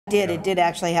It did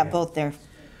actually have both there.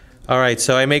 All right,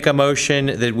 so I make a motion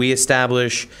that we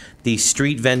establish the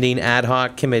Street Vending Ad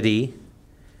Hoc Committee,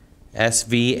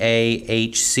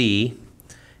 SVAHC,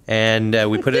 and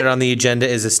we put it on the agenda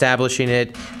as establishing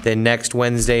it. Then next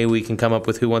Wednesday, we can come up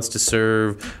with who wants to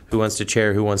serve, who wants to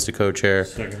chair, who wants to co-chair.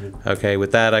 Seconded. Okay,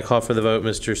 with that, I call for the vote,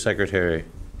 Mr. Secretary.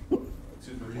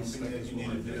 Excuse me, one thing that you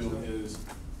need to do is,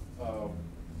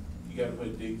 you gotta put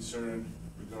a date certain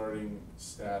regarding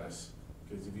status.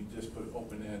 Because if you just put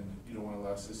open end, you don't wanna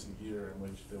last this a year in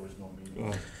which there was no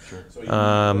meeting. Oh, sure. So you need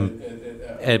to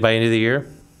put it And by end of the year?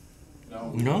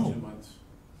 No. No. 2 months.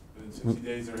 Within 60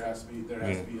 days, there has to be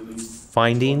at least.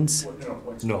 Findings?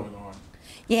 What's No. going on.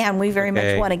 Yeah, and we very much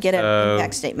Okay, want to get an so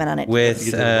impact statement on it. With, To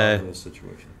get to the bottom of this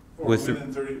situation. Or With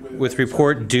within 30 with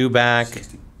report due back,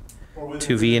 60. or within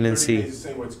to 30 VNC. days to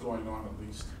say what's going on at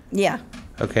least. Yeah,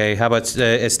 okay, how about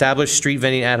establish Street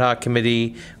Vending Ad Hoc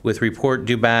Committee with report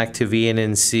due back to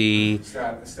VNNC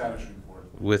Status report.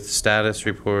 with status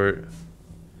report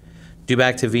due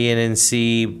back to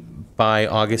VNNC by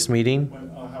August meeting? When,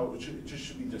 how, it just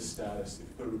should be just status. If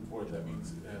you put a report, that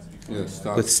means it has to be.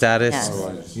 Yeah, With status? Yes.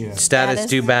 Otherwise, Yeah. Status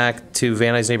due back to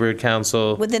Van Nuys Neighborhood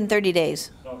Council within 30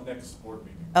 days. No, next board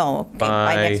meeting. Oh, okay,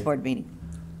 by By- next board meeting.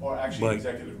 Or actually, But-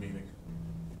 executive meeting.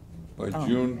 by Oh.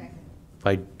 June,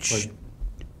 by,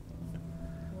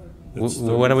 It's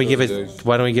why don't we give 30 it, days.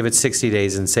 why don't we give it 60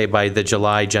 days and say by the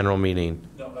July general meeting?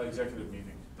 No, executive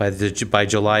meeting. By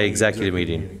July executive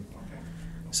meeting. Okay.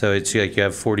 So it's like you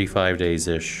have 45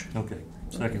 days-ish. Okay,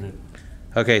 seconded.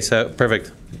 Okay, so,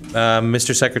 perfect.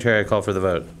 Mr. Secretary, I call for the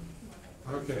vote.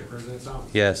 Okay, President Thomas.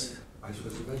 Yes. Vice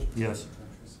President Benjamin. Yes.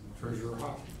 Treasurer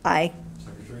Hopps. Aye.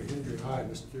 Secretary Hendry. Aye.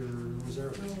 Mr.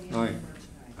 Rosero. aye.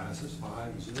 Passes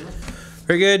 5-0.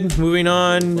 Very good. Moving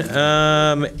on.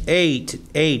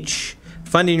 8H,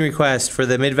 funding request for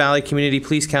the Mid-Valley Community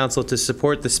Police Council to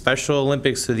support the Special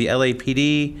Olympics through the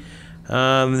LAPD.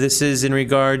 This is in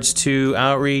regards to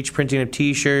outreach, printing of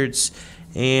T-shirts,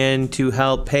 and to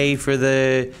help pay for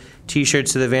the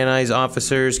T-shirts so the Van Nuys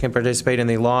officers can participate in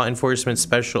the Law Enforcement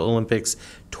Special Olympics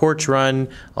Torch Run.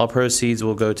 All proceeds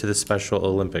will go to the Special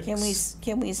Olympics.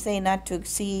 Can we say not to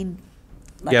exceed?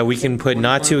 like Yeah, we said, can put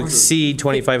not to 2,500. exceed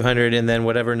 2,500 and then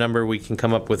whatever number we can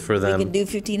come up with for We can them. do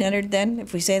 1,500 then,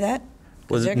 if we say that? 'Cause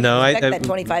Was they're it- gonna no, I- expect I- that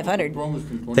 2,500. Promised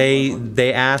him They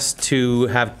 2,500. asked to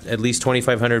have at least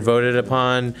 2,500 voted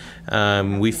upon.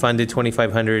 We funded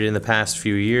 2,500 in the past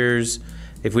few years.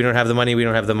 If we don't have the money, we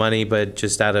don't have the money, but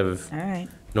just out of All right.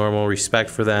 normal respect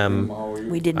for them, How are you?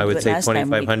 We didn't I do would it say last time. We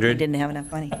 2,500. didn't have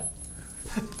enough money.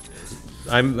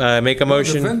 I make a We'll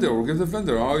motion. get the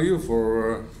vendor. How are you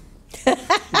for,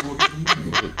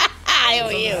 I owe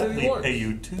you. They pay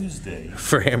you Tuesday.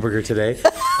 For hamburger today.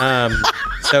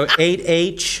 So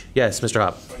 8H, yes, Mr.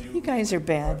 Hop. Are You guys are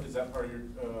bad. Is that part of your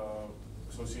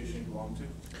association you belong to?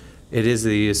 It is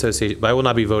the association, but I will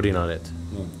not be voting on it.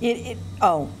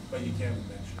 Oh, But you can't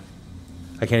mention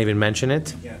it. I can't even mention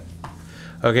it. You can't.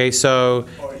 Okay, so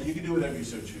Or you can do whatever you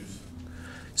so choose.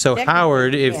 Technically,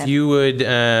 Howard, if yeah. you would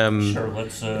Sure,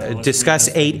 let's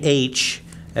discuss read this. 8H,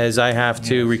 as I have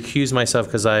to recuse myself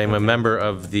because I am a member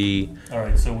of the, All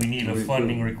right, so we need a We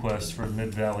funding do. request for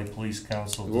Mid-Valley Police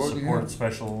Council You to already support have.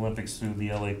 Special Olympics through the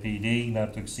LAPD,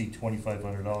 not to exceed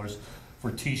 $2,500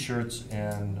 for T-shirts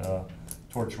and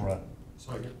torch run.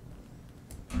 Second.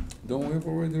 don't we have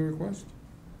already the request?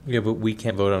 yeah, but we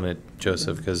can't vote on it,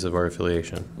 Joseph, because of our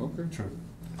affiliation. Okay. True.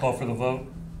 Call for the vote?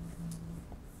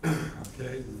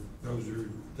 Okay,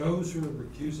 those who are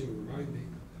recusing, remind me.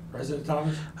 President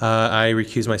Thomas? I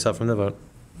recuse myself from the vote.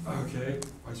 Okay.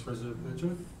 Vice President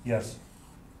Benjamin? Yes.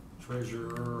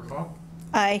 Treasurer Hopps?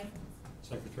 aye.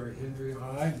 Secretary Hendry.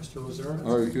 Aye. Mr. Rosero?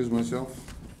 I recuse myself.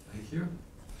 Thank you.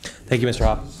 Thank you, Mr.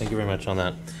 Hop. Thank you very much on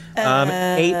that.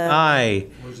 8I,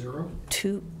 4-0.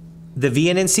 Two, the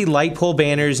VNNC light pole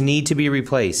banners need to be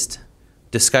replaced.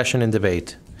 Discussion and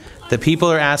debate. The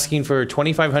people are asking for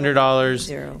 $2,500.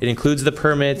 Zero. It includes the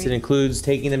permits, it includes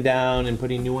taking them down and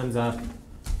putting new ones up.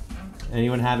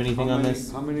 Anyone have anything on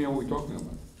this? How many are we talking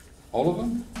about? All of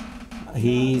them?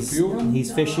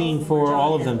 He's fishing for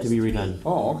all of them to be redone.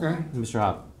 Oh, okay. Mr.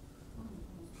 Hop.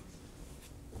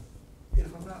 If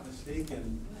I'm not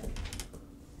mistaken,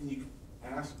 and you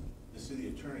ask the city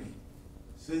attorney,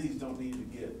 cities don't need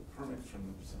to get permits from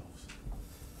themselves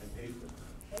and pay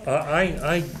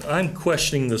for it. I'm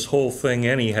questioning this whole thing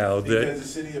anyhow, Because the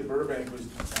city of Burbank was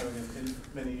having,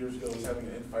 many years ago, was having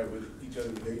an infight with each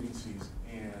other's agencies,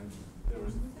 and there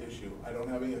was an issue. I don't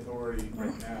have any authority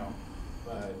right now,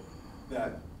 but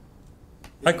that.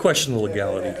 I question the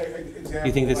legality.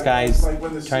 You think this guy's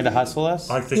trying to hustle us?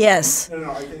 I think. yes, No,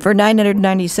 I think. for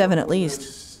 997 at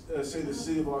least. say the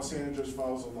city of Los Angeles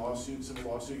files a lawsuit,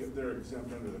 civil lawsuit, they're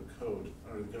exempt under the code,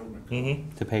 under the government code,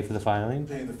 Mm-hmm. To pay for the filing?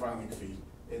 paying the filing fee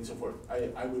and so forth.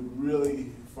 I would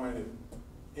really find it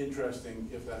interesting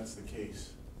if that's the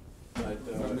case. But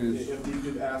That is- if you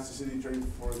could ask the city attorney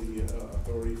for the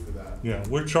authority for that. Yeah,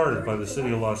 we're chartered by the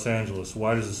city of Los Angeles.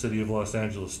 Why does the city of Los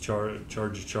Angeles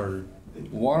charge a charter?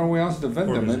 Why don't we ask the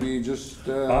vendor, Or is it- maybe just,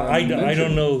 I don't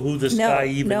mention. know who this No, guy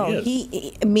even no, is.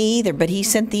 me either, but he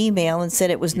sent the email and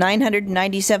said it was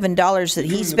 $997 that he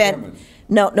Including the spent. permits.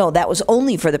 No, that was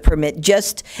only for the permit,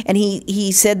 and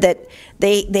he said that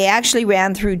they actually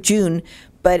ran through June,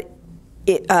 but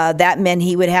that meant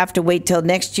he would have to wait till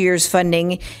next year's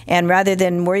funding, and rather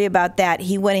than worry about that,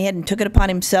 he went ahead and took it upon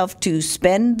himself to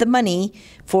spend the money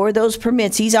for those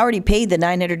permits. He's already paid the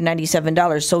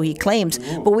 $997, so he claims,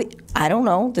 but I don't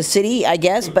know, the city, I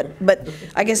guess, but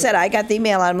like I said, I got the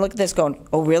email, I'm looking at this going,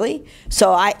 oh, really?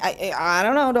 So I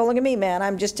don't know, don't look at me, man,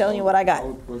 I'm just telling you what I got.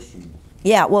 Valid question.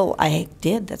 Yeah, well, I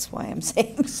did, that's why I'm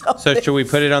saying so. So should we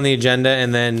put it on the agenda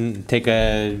and then take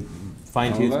a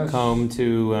fine tooth Unless- comb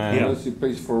to? Unless he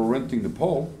pays for renting the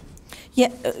pole.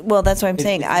 Yeah, well, that's what I'm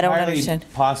saying, It's I don't entirely understand.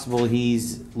 Possible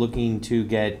he's looking to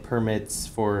get permits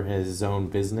for his own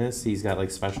business. He's got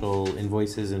like special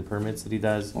invoices and permits that he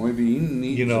does. Or maybe he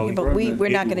needs. You know- a Yeah, but permit we're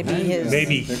not to gonna be hang his- that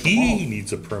Maybe and take he them off.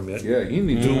 needs a permit. Yeah, he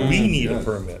needs. Do a we permit, need a yes.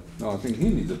 permit? No, I think he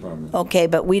needs a permit. Okay,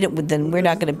 but we don't, then we're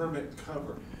not What gonna, does the permit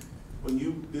cover? When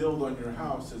you build on your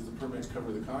house, does the permit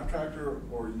cover the contractor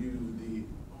or you,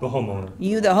 The homeowner.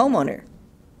 you the homeowner.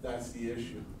 That's the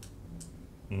issue.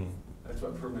 Mm. That's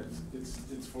what permits,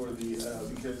 it's for the,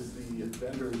 because the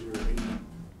vendor is your agent.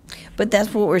 But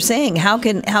that's what we're saying, how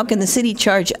can the city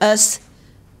charge us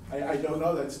I don't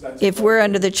know, that's. if we're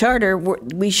under the charter,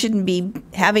 we shouldn't be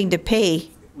having to pay?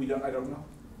 I don't know.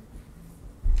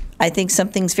 I think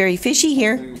something's very fishy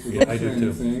here. If we Yeah, don't I say do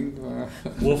too. anything,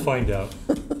 We'll find out.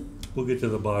 We'll get to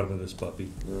the bottom of this puppy.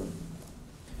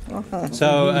 So he needs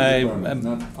a permit, I,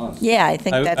 not us. Yeah, I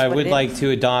think that's I what would it like is. to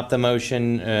adopt the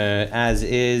motion as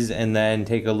is, and then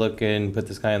take a look and put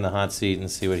this guy in the hot seat and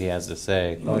see what he has to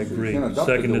say. No, I so you agree. can adopt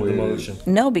it the Seconded way the it is. motion.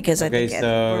 No, because I Okay, think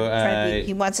so, we're trying to be-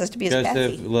 he wants us to be his Joseph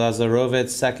Patsy. Lazarovitz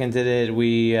seconded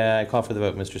it. I call for the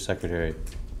vote, Mr. Secretary.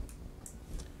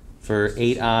 For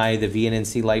 8I, the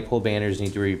VNC light pole banners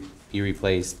need to be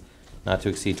replaced, not to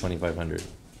exceed 2,500.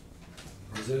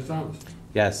 President Thomas,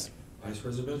 Yes. Vice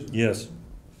President Benjamin. Yes.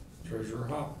 Treasurer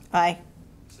Hall, Aye.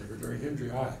 Secretary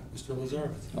Hendry, aye. Mr.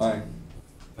 Lazarus. Aye.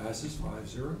 Passes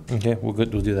 5-0. Okay, we'll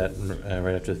do that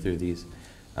right after through these.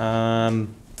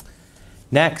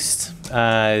 Next,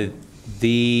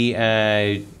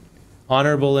 the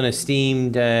honorable and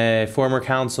esteemed former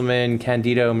councilman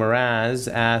Candido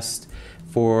Meraz asked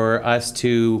for us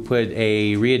to put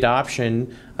a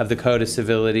readoption of the Code of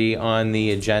Civility on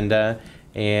the agenda,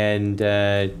 and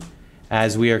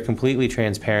as we are completely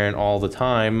transparent all the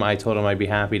time, I told him I'd be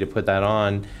happy to put that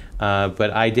on.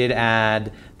 But I did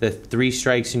add the 3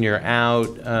 strikes and you're out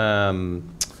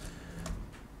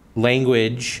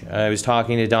language. I was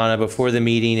talking to Donna before the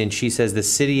meeting, and she says the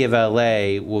city of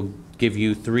LA will give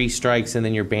you 3 strikes and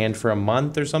then you're banned for a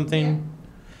month or something.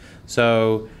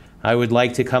 So I would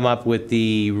like to come up with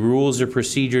the rules or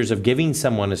procedures of giving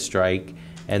someone a strike,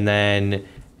 and then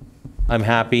I'm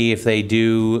happy if they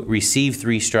do receive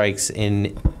 3 strikes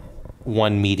in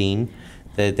one meeting,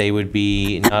 that they would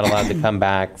be not allowed to come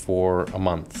back for a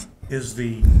month. Are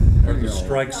the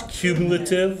strikes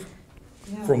cumulative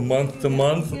from month to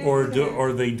month, or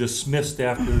are they dismissed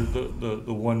after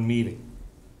the one meeting?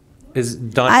 Is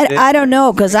Don? I don't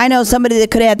know, because I know somebody that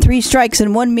could have had 3 strikes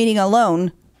in one meeting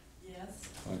alone.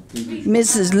 I think we should-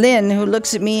 Mrs. Lynn, who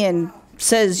looks at me and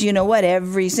says, you know what,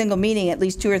 every single meeting at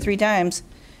least 2 or 3 times.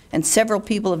 And several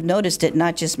people have noticed it,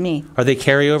 not just me. Are they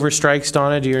carryover strikes,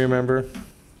 Donna? Do you remember?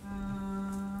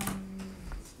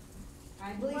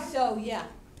 I believe so, yeah.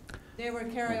 There were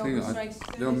carryover strikes.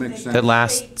 they'll make sense. That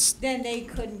lasts. Then they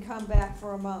couldn't come back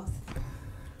for a month.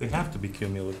 They have to be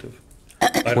cumulative.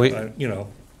 Wait. You know,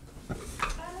 I have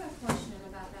a question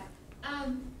about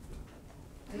that.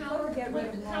 They Howard, could get rid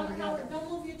of them altogether. Howard, don't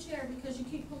move your chair because you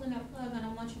keep pulling that plug. I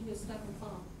don't want you to get stuck and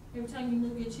fall. Every time you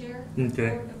move your chair, Okay.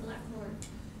 forward the black cord.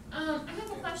 I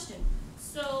have a question.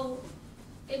 So,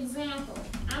 example,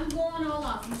 I'm going all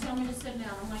off. You tell me to sit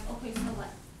down. I'm like, okay, so what?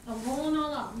 I'm going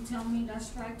all off. You tell me that's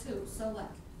strike 2. So what?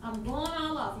 I'm going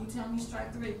all off. You tell me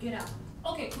strike 3. Get out.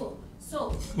 Okay, cool.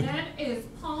 So that is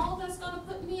Paul that's gonna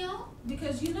put me out?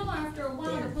 Because you know after a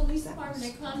while, the police department,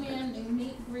 they come in, they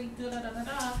meet, greet,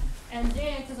 da-da-da-da-da. And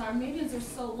then, because our meetings are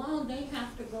so long, they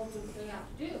have to go do what they have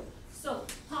to do. So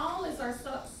Paul is our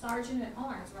sergeant at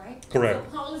arms, right? Correct.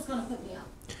 So Paul is gonna put me out.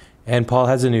 And Paul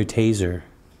has a new taser.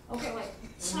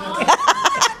 Paul,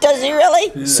 Does he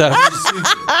really? So,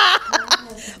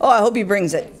 Oh, I hope he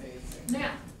brings it.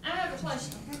 now, I have a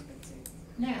question.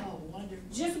 Now,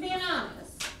 just being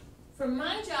honest, for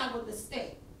my job with the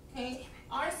state, okay,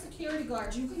 our security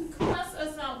guards, you can cuss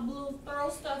us out, blue, throw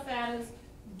stuff at us,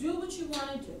 do what you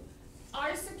wanna do.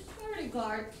 Our security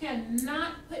guard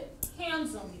cannot put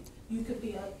hands on you. You could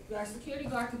be our security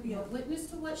guard could be a witness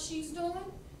to what she's doing,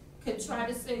 could try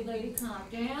to say, lady, calm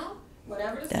down,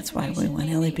 whatever the That's why we situation want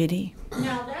may be. LAPD.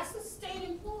 Now, that's a state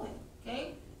employee,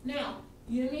 okay? Now,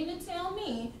 you mean to tell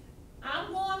me, I'm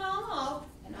going on off,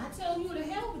 and I tell you to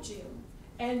hell with you,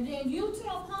 and then you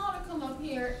tell Paul to come up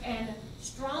here and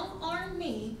strong arm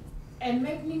me and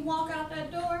make me walk out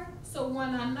that door? So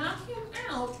when I knock him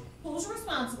out, who's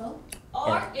responsible?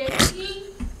 Or if he,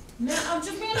 now, I'm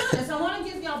just being honest, I wanna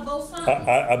give y'all both sides.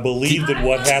 I believe that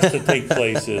what has to take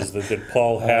place is that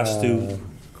Paul has to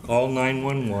call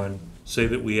 911, say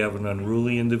that we have an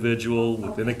unruly individual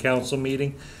within a council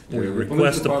meeting. We Yeah, the police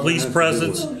request the department police has to do it.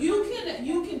 presence. So you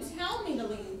can tell me to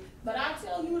leave, but I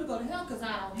tell you to go to hell because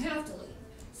I don't have to leave.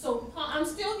 So Paul, I'm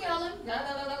still yelling, da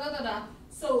da da da da da da.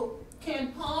 So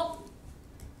can Paul,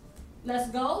 let's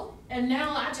go? And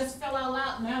now I just fell out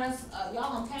loud. Now that's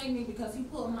y'all gonna pay me because he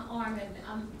pulled my arm and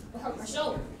I'm hurt my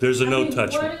shoulder. There's a I no mean,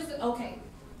 touch. What is it? Okay.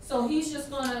 So he's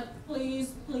just gonna please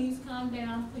calm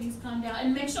down,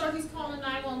 and make sure he's calling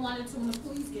 911 until when the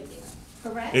police get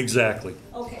there. Correct? Exactly.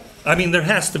 Okay. I mean, there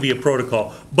has to be a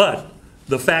protocol, but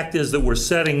the fact is that we're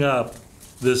setting up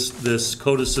this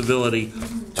code of civility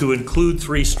to include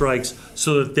 3 strikes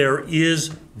so that there is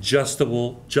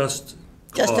justifiable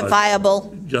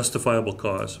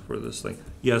cause for this thing.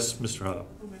 Yes, Mr. Hobb?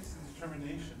 Who makes the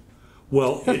determination?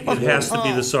 Well, it has to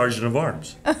be the sergeant of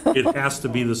arms. It has to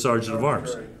be the sergeant of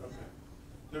arms. Right, okay.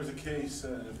 There was a case,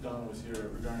 if Donna was here,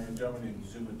 regarding a gentleman named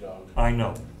Zuma Dog. I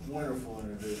know, Wonderful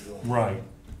individual. right.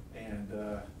 And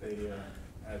they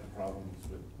had problems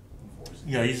with enforcing.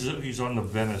 Yeah, he's on the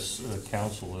Venice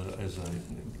Council, as I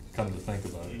come to think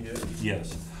about He it. is?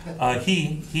 Yes.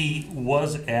 He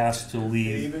was asked to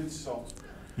leave. David Salt.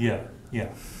 Yeah.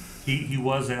 He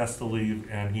was asked to leave,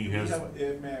 and he has, May I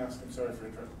ask, I'm sorry for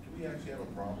interrupting, do we actually have a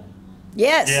problem?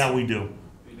 Yes. yeah, we do,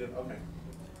 We did, okay.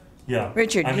 yeah.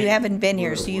 Richard, I you mean, haven't been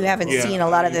here, so you haven't Yeah, seen a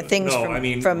lot of the things no, I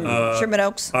mean, from Sherman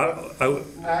Oaks.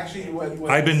 Actually, what?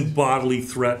 I've been bodily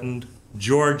threatened.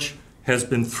 George has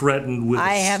been threatened with a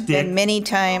I have been stick. many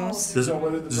times. Does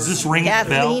this ring a bell?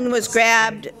 Kathleen was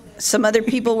grabbed, some other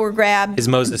people were grabbed. Is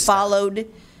Moses- Followed.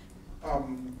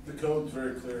 The code's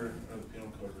very clear, the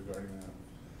penal code regarding that.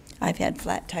 I've had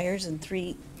flat tires and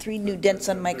three new dents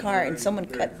on my car, and someone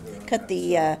cut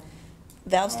the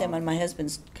valve stem on my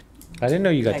husband's. I didn't know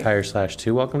you got tire slash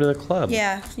too. Welcome to the club.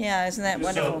 Yeah, isn't that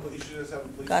wonderful? You should just have a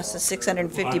police Cost us officer.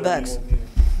 $650.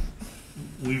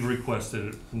 We've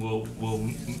requested it. We'll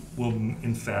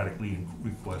emphatically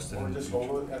request it Or in the just future.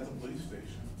 hold it at the police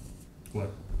station. What?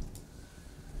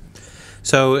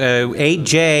 So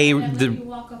 8J, And then you the,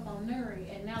 walk up on Murray,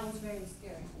 and that was very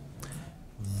scary.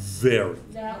 Very.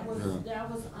 That was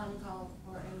uncalled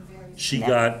for and very. She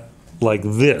got like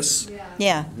this Yeah.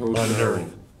 Yeah, on Murray.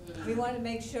 We want to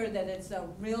make sure that it's a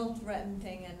real threatened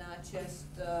thing and not just,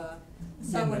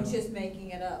 someone just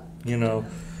making it up. You know,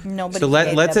 nobody. so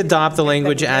let's adopt the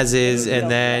language as is,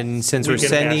 and then since we we're can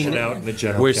hash it sending, out in the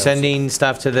general we're council. sending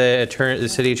stuff to the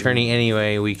city attorney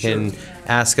anyway, we can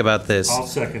ask about this. I'll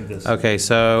second this. Okay,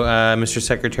 so, Mr.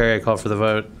 Secretary, I call for the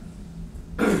vote.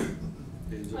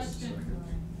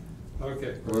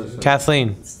 Okay.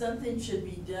 Kathleen? Something should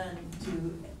be done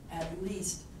to at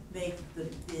least make the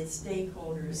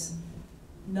stakeholders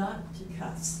not to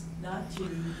cuss, not to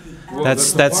be. Well,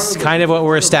 That's that's part of the- kind of what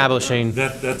we're establishing.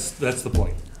 That's the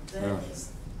point. That is,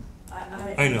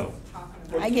 I know.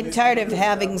 I get tired of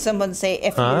having someone say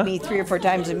F you Huh? to me 3 or 4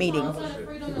 times a meeting. Outside of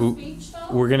freedom of speech,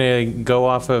 though? We're gonna go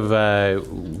off of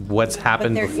what's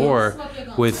happened there before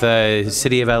with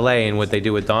City of LA and what they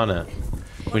do with Donna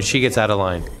when she gets out of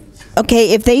line.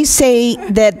 Okay, if they say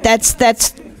that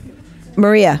that's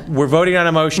Maria, We're voting on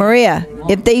a motion.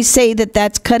 if they say that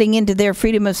that's cutting into their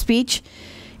freedom of speech,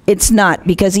 it's not,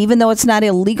 because even though it's not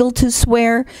illegal to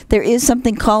swear, there is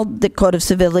something called the Code of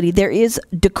Civility. There is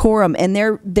decorum, and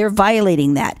they're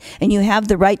violating that. And you have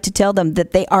the right to tell them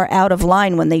that they are out of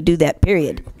line when they do that,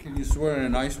 period. Can you swear in a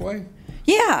nice way?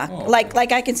 Yeah, Oh.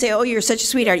 like I can say, oh, you're such a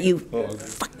sweetheart, you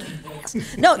fucking ass.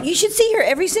 No, you should see her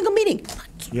every single meeting.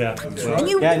 Yeah. And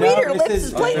you read her lips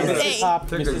as plain as day.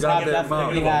 Mrs. Hop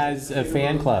definitely has a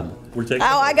fan club. We're taking.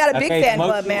 Oh, I got a big Okay, fan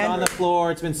motion's club, on man. the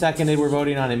floor. It's been seconded. We're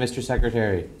voting on it, Mr.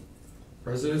 Secretary.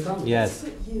 President Thomas? Yes.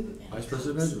 Vice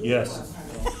President? Yes.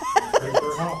 Member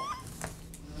Hall?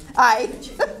 Aye.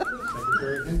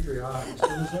 Secretary Hendry, aye.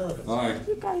 Mr. Lazarevitz. Aye.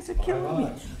 You guys are killing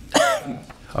me.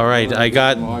 All right, I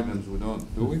got Items we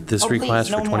don't, do we? this Oh, please,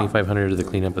 request no for more. 2,500 to the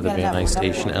cleanup of the Van Nuys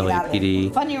Station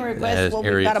LAPD. Funding request, as well,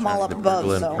 we've areas got 'em all surrounding up the above,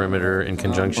 Berkeley so. perimeter in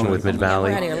conjunction with Mid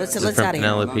Valley. We're outta here. Let's This is outta from here.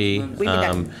 Penelope. We be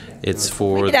done. It's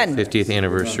for We be the done. 50th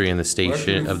anniversary in the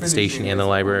station, of the station and the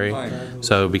library.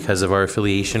 So because of our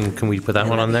affiliation, can we put that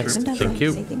one on next? Sometimes Thank when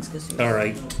you. say things 'cause All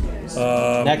right,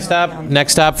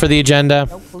 Next up for the agenda.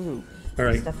 no clue. all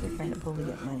right. Stuff they're trying to pull to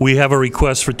get money. We have a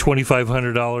request for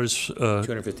 $2,500,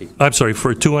 250. I'm sorry,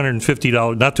 for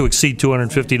 $250, not to exceed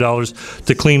 $250,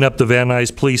 to clean up the Van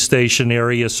Nuys Police Station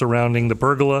area surrounding the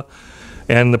pergola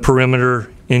and the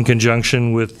perimeter in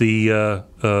conjunction with the Do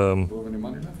we have any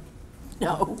money left?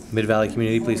 No. Mid Valley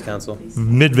Community Police Council.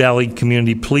 Mid Valley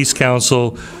Community Police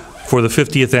Council for the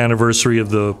 50th anniversary of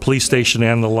the police station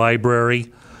and the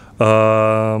library.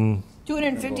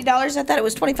 $250? I thought it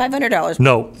was $2,500.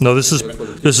 No, this is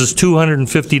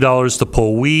 $250 to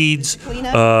pull weeds, Clean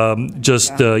up?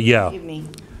 yeah. Give me.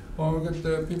 Well, we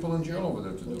got people in jail over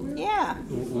there to do it. Yeah.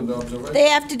 Under observation. They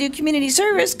have to do community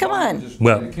service. Come on. Just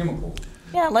Well- chemicals.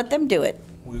 Yeah, let them do it.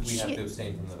 We have to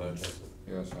abstain from the vote, Joseph.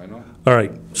 Yes, I know. All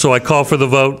right, so I call for the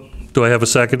vote. Do I have a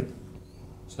second?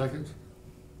 Second.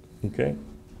 Okay.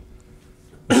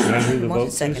 Mr. Henry, the Want to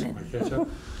vote, second please? it. Ketchup.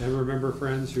 And remember,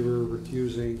 friends, you were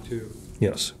recusing to.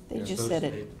 Yes. They just said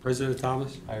it. President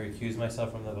Thomas, I recuse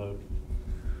myself from the vote.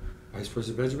 Vice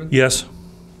President Benjamin. Yes.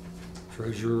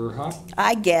 Treasurer Hop,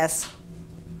 I guess.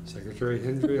 Secretary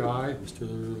Hendry, aye. Mr.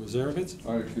 Lazarevitz.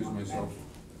 I accuse myself.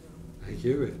 Thank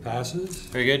you, it passes.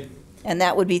 Very good. And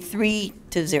that would be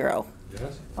 3-0.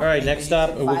 Yes. All right, next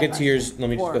up, we'll get to yours. Let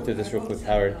me just go through this real quick,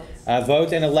 Howard.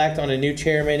 Vote and elect on a new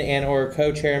chairman and/or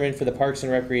co-chairman for the Parks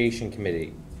and Recreation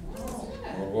Committee.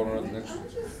 We're going on next,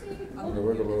 on the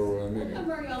regular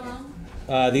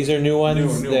meeting. These are new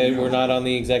ones New, that new. were not on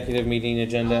the executive meeting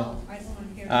agenda. Oh, I don't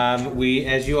want to hear. We,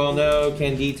 as you all know,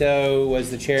 Candido was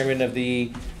the chairman of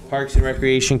the Parks and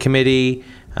Recreation Committee.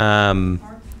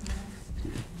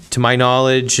 To my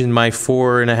knowledge, in my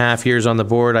 4.5 years on the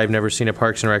board, I've never seen a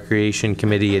Parks and Recreation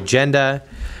Committee agenda.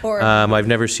 Or, I've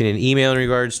never seen an email in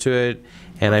regards to it,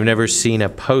 and I've never seen a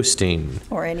posting.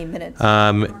 or any minutes.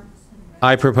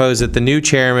 I propose that the new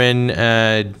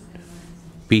chairman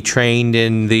be trained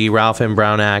in the Ralph M.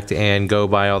 Brown Act and go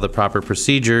by all the proper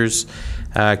procedures.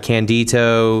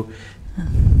 Candido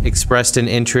expressed an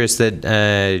interest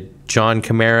that John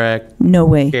Camara No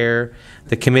way. chair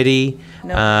the committee.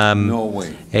 No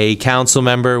way. A council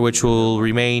member, which will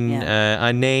remain Yeah.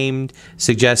 unnamed,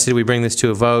 suggested we bring this to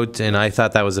a vote, and I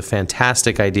thought that was a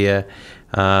fantastic idea.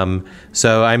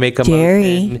 So I make a Jerry.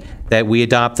 motion that we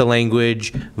adopt the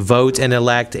language, vote and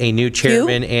elect a new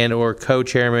chairman and/or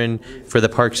co-chairman for the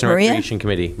Parks and Maria? Recreation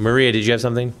Committee. Maria, did you have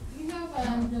something? You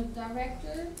have the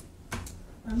director,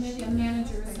 or maybe a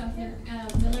manager or something,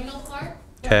 Delano Clark.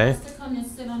 that Okay. wants to come and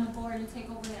sit on the board and take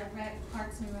over that rec,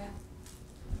 Parks and Rec.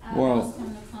 I Well, asked him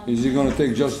to come. Is he gonna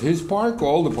take just his park or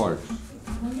all the parks?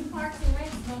 When you Parks and Rec,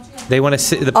 don't you have? They want to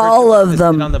sit, the All person of wants to sit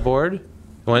them. on the board?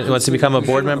 Wants to become a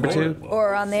board member too?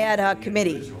 Or on the ad hoc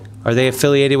committee. Are they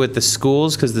affiliated with the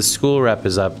schools? Because the school rep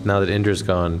is up now that Indra's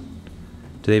gone.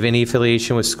 Do they have any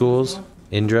affiliation with schools?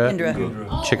 Indra? Indra.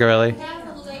 Oh, Chicarelli? I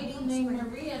have a lady named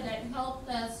Maria that helped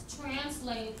us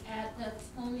translate at the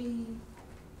Tony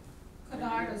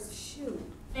Codardo's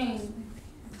thing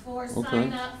for Okay.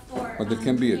 sign up for. But there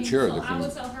can be a thing. chair So that I can- will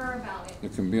tell her about it.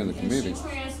 It can be on the And committee. she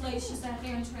translates, she sat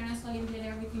there and translated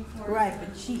everything for us. Right,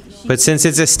 but she. But since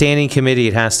it's a standing committee,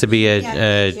 it has to be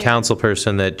a council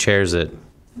person that chairs it.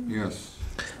 Yes.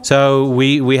 So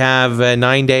we have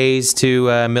 9 days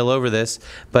to mill over this,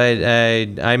 but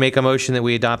I make a motion that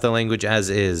we adopt the language as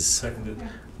is. Seconded.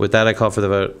 With that, I call for the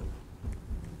vote.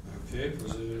 Okay,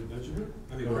 President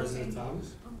Benjamin, President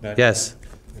Thomas, Yes.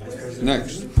 Vice President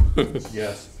Next. Benjamin,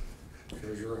 Yes.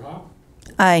 Treasurer Hop,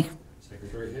 Aye.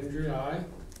 Secretary Hendry, aye.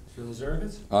 Mr.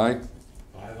 Lazarevitz, Aye.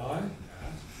 5 aye.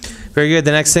 Very good.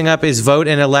 The next thing up is vote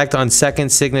and elect on second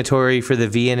signatory for the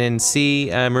VNNC.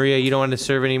 Maria, you don't want to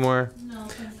serve anymore? No,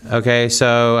 thank you. Okay,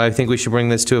 so I think we should bring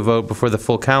this to a vote before the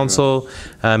full council.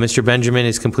 Mr. Benjamin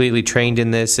is completely trained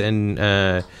in this and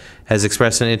has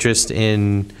expressed an interest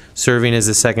in serving as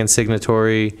the second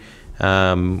signatory.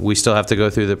 We still have to go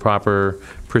through the proper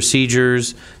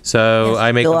procedures. So Yes,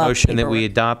 I make a fill out motion that we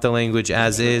paperwork. adopt the language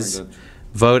as is,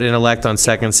 vote and elect on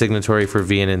second signatory for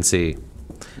VNNC.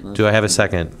 Do I have a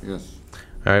second? Yes.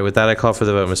 All right, with that, I call for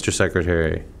the vote, Mr.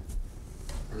 Secretary.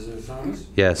 President Thomas,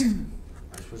 Yes.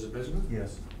 Vice President Benjamin,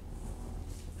 Yes.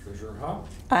 Treasurer Hop,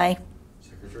 Aye.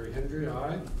 Secretary Hendry,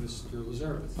 aye. Mr.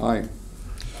 Lazarevitz. Aye.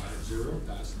 5-0,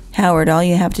 passes. Howard, all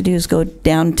you have to do is go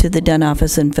down to the Dunn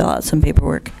office and fill out some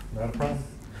paperwork. Not a problem.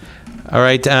 All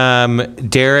right,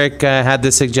 Derek had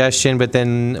the suggestion, but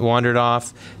then wandered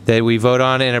off, that we vote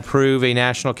on and approve a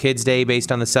National Kids Day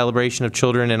based on the celebration of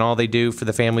children and all they do for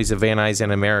the families of Van Nuys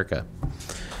and America.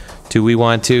 Do we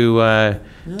want to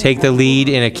take the lead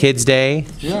in a Kids Day?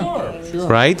 Yeah, sure.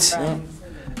 Right? Yeah.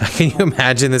 Can you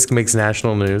imagine this makes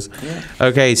national news?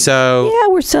 Okay, so, Yeah,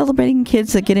 we're celebrating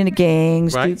kids that get into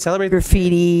gangs, Right, do celebrate-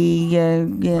 graffiti. Yeah.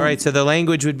 all right, so the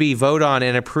language would be vote on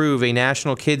and approve a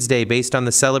National Kids Day based on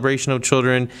the celebration of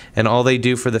children and all they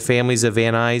do for the families of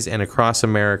Van Nuys and across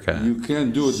America. You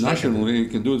can do it nationally, you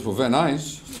can do it for Van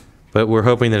Nuys. But we're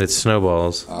hoping that it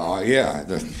snowballs. Yeah,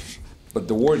 but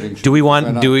the wording. Do we want,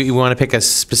 Van do Nuys. we want to pick a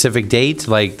specific date?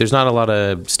 Like, there's not a lot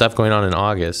of stuff going on in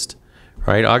August,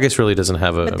 right? August really doesn't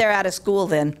have But a, they're out of school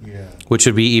then. which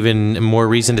would be even more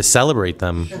reason to celebrate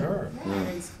them,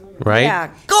 right?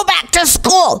 Yeah, go back to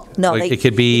school. No, Like, they, it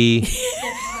could be,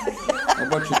 How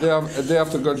about your day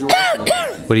after graduation?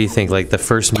 what do you think, like the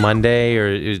first Monday, or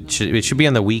it should be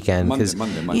on the weekend? Monday, 'cause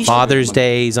Monday. Father's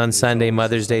Day is on Sunday,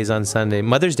 Mother's Day is on Sunday.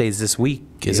 Mother's Day is this week,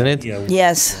 isn't it? Yeah.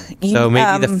 yes. So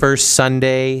maybe the Um, first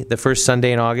Sunday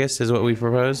in August is what we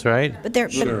propose, right? But they're,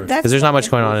 Sure. but that's. Because there's not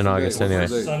much going on in First August day, anyway.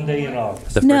 first day. Sunday in August.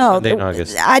 The first No, Sunday in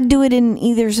August. I'd do it in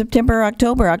either September or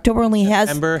October. October only has,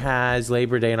 September has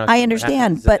Labor Day and October I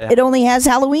understand, has- but it only has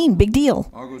Halloween. Big deal.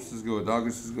 August is good,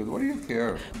 August is good. What do you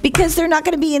care? Because they're not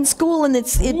going to be in school and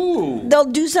Ooh. they'll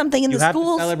do something in You the have to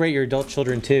schools. celebrate your adult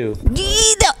children too.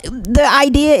 The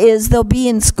idea is they'll be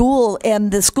in school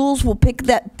and the schools will pick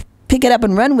it up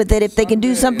and run with it if they can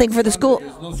do something for the school.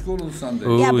 There's no school on Sunday.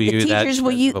 Ooh, Yeah, but the you- that- teachers will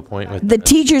that's use a point with the that.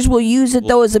 teachers will use it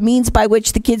though as a means by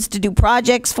which the kids to do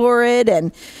projects for it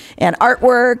and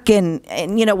artwork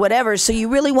and you know whatever. So you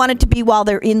really want it to be while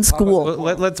they're in school.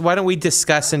 Well, why don't we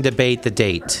discuss and debate the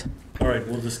date? All right,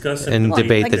 we'll discuss it. And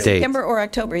debate Like the date. September or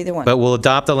October, either one. But we'll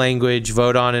adopt the language,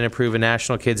 vote on and approve a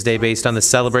National Kids Day based on the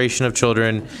celebration of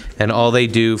children and all they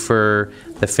do for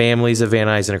the families of Van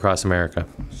Nuys and across America.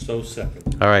 So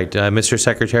second. All right, Mr.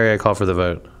 Secretary, I call for the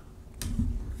vote.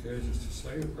 Okay, just to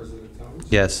say, President Thomas?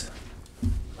 Yes.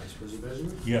 Vice President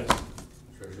Benjamin? Yes.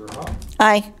 Treasurer Hall?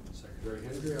 Aye. Secretary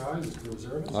Henry, aye. Mr.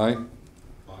 Reservis? Aye.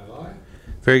 5 aye.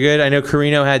 Very good. I know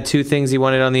Carino had two things he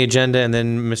wanted on the agenda, and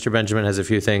then Mr. Benjamin has a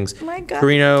few things. My God.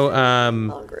 Carino,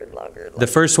 Longer. the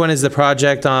first one is the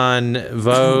project on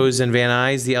Vose and Van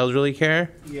Nuys, the elderly care.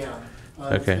 Yeah,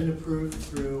 Okay. it's been approved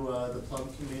through the Plum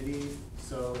Committee,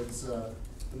 so it's, the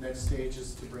next stage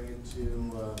is to bring it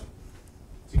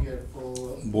to get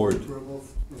full Board. approval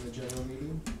from the general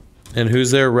meeting. And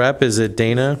who's their rep? Is it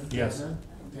Dana? Yes.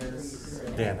 Dennis,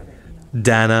 Dana.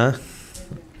 Dana.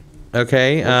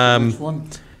 Okay. Next one?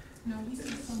 You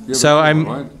have So another I'm,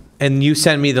 one, right? and you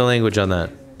sent me the language on that.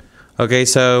 Okay,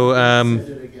 so, send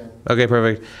it again. okay,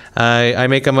 perfect. I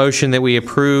make a motion that we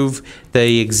approve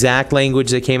the exact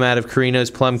language that came out of Carino's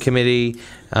Plum Committee,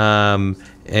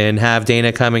 and have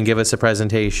Dana come and give us a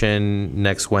presentation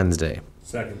next Wednesday.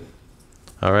 Second.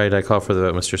 All right, I call for the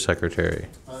vote, Mr. Secretary.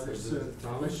 There's a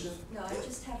question? No, I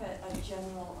just have a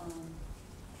general,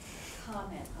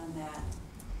 comment on that.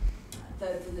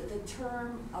 The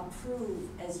term approve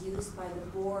as used by the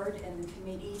board and the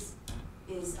committees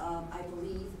is, I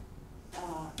believe,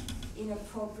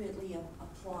 inappropriately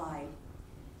applied.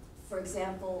 For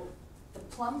example, the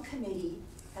Plum Committee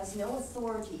has no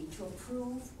authority to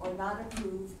approve or not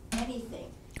approve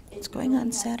anything. What's going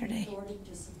on Saturday? It really has the authority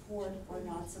to support or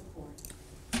not support.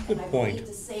 Good And I point. believe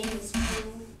the same is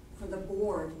true for the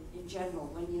board in general.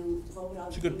 When you vote on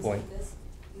It's a good things point. like this,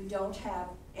 you don't have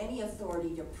any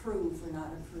authority to approve or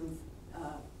not approve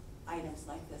items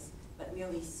like this, but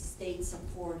merely state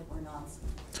support or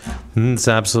non-support. That's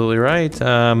absolutely right.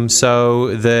 So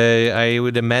I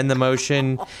would amend the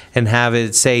motion and have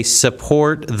it say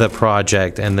support the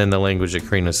project, and then the language that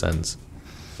Carino sends.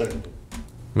 Second.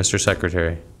 Mr.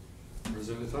 Secretary.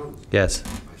 President Thomas? Yes.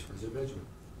 Vice President Benjamin?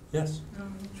 Yes.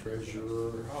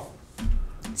 Treasurer Hall?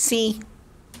 See?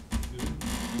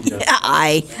 Yes.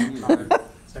 Aye.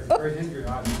 Secretary Henry,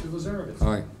 aye. Mr. Reservis?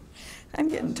 Aye. I'm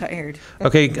getting tired.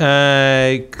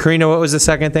 Okay, Carino, what was the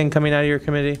second thing coming out of your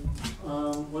committee?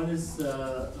 One is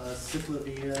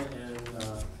Ciclavia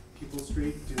and People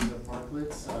Street doing the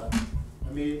parklets.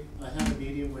 I had a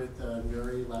meeting with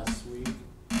Nuri last week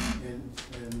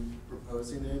and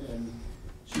proposing it, and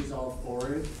she's all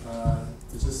for it.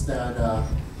 It's just that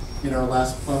in our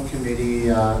last Plum Committee,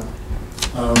 the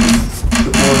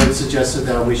board suggested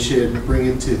that we should bring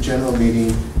it to general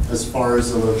meeting as far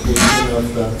as the location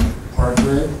of the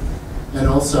parklet. And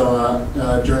also,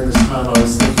 during this time, I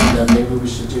was thinking that maybe we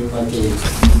should do like a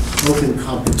open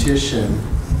competition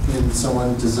in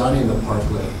someone designing the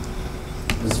parklet,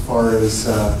 as far as,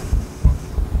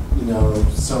 you know,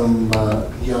 some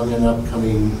young and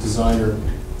upcoming designer,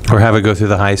 Or have it go through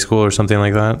the high school or something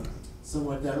like that? something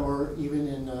like that, or even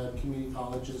in community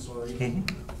colleges or even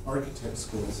architect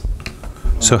schools.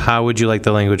 So how would you like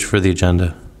the language for the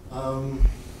agenda?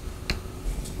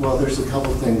 Well, there's a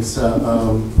couple things.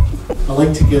 I'd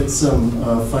like to get some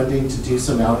funding to do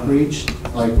some outreach,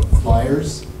 like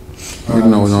flyers. We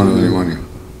don't have any money.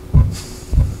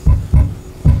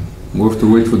 We have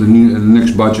to wait for the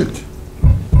next budget.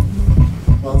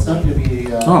 Well, it's not going to be.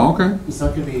 Oh, okay. It's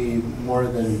not going to be more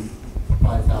than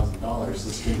 $5,000.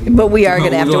 It's going to be. But we are No,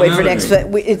 going to have we to don't wait for have next, any.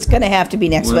 but it's going to have to be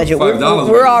next We have budget. $5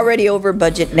 We're maybe. already over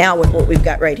budget now with what we've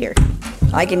got right here.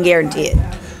 I can guarantee it.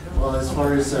 Well, as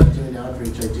far as doing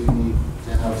outreach, I do need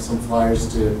to have some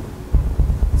flyers to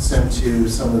send to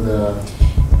some of the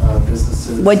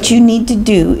businesses. What you need to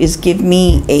do is give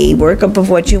me a workup of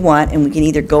what you want, and we can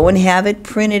either go and have it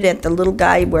printed at the little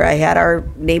guy where I had our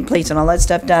nameplates and all that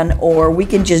stuff done, or we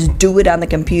can just do it on the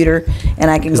computer, and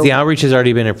I can Because go. the outreach has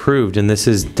already been approved, and this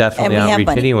is definitely And we have outreach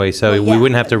money. anyway, so Well, we yeah.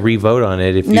 wouldn't have to re-vote on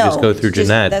it if you just No, go through just-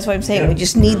 Jeanette. That's what I'm saying. We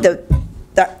just need the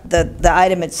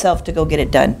item itself to go get it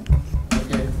done.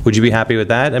 Okay. Would you be happy with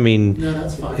that? I mean, No,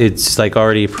 that's fine. it's like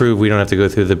already approved, we don't have to go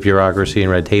through the bureaucracy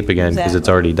and red tape again, because it's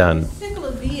Exactly. already done.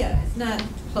 Ciclavia is not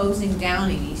closing down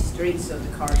any streets so the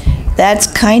cars can't. That's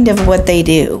kind of what they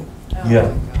do.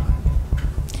 Yeah.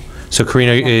 So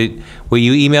Karina, what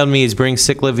you emailed me is bring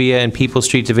Ciclavia and People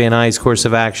Street to Van Nuys, course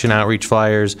of action, outreach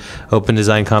flyers, open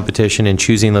design competition, and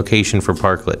choosing location for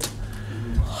parklet.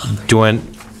 Do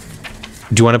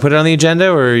you want to put it on the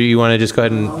agenda, or you want to just go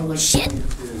ahead and? I would like to do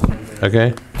it.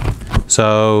 Okay,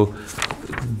 so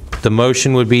the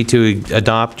motion would be to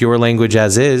adopt your language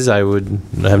as is. I would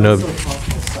have no, Also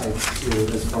possible sites too,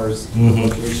 as far as the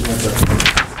location of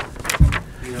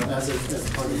the, you know,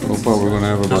 as part of. So far, we're gonna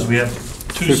have Because about we have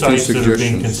two 50 sites that are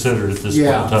being suggestions. considered at this point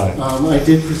Yeah, in time. I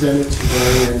did present it to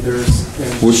Mary, and there's.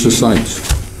 and What's the she- sites?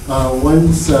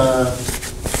 One's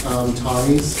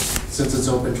Tommy's, since it's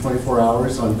open 24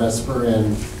 hours on Vesper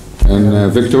and.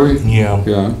 And Victory? Yeah.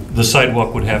 Yeah. The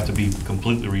sidewalk would have to be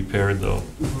completely repaired, though.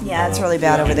 Yeah, it's really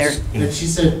bad over there. And she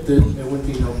said that it would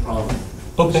be no problem.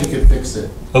 Okay. She could fix it.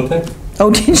 Okay. Oh,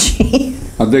 did she?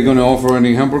 Are they gonna offer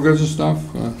any hamburgers and stuff?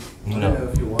 I don't No. know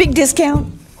if you want. Big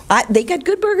discount. They got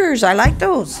good burgers. I like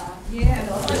those.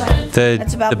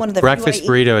 That's about one of the the few I breakfast eat.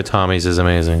 burrito at Tommy's is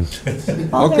amazing. Okay,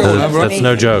 we'll have That's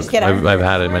no joke. Get our- I've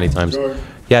had it many times.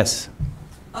 Yes.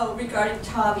 Oh, regarding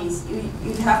Tommy's,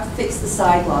 you'd have to fix the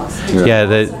sidewalks. Yeah. Yeah,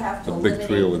 You'd also the- have to a big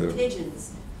tree over eliminate there. the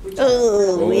pigeons, which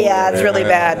Oh, yeah, it's really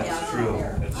bad. That's true.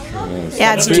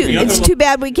 That's true. Yeah, it's too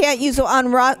bad we can't use it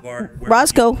on Where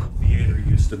Roscoe. the Theater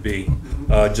used to be,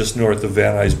 just north of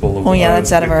Van Nuys Boulevard. Oh, yeah,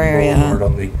 that's out of our area, huh?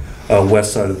 Boulevard on the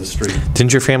west side of the street.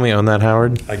 Didn't your family own that,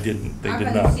 Howard? I didn't, they I'd did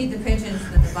rather not. see the pigeons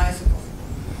than the bicycles.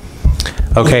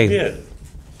 They Okay, did.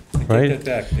 I Right. take that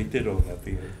back, they did own that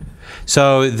theater.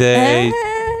 so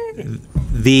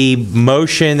the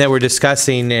motion that we're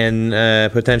discussing and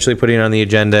potentially putting on the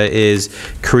agenda is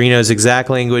Carino's exact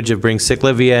language of bring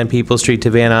Ciclavia and People Street to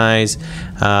Van Nuys,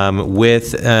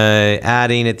 with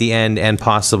adding at the end and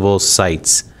possible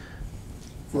sites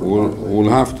We'll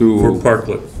have For to,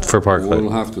 Parklet, for we'll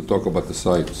parklet. have to talk about the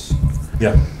sites.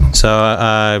 yeah. So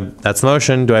that's the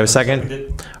motion. Do I have a second?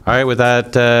 Seconded. All right, with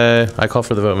that, I call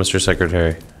for the vote, Mr.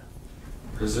 Secretary.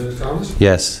 President Thomas?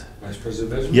 Yes. Vice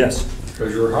President Benjamin? Yes.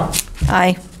 Treasurer Hart?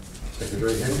 Aye.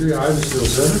 Secretary Hendry? Aye. Mr.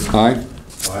 Silveira? Aye?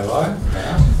 Aye.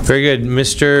 Passed. Very good.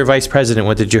 Mr. Vice President,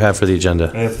 what did you have for the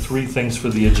agenda? I have three things for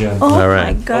the agenda. Oh, All my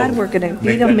right. God, Oh, we're going to make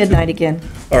meet that on two. midnight again.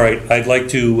 All right, I'd like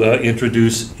to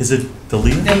introduce, is it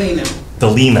Delina? Delina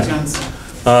Delina. Johnson.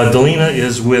 Delina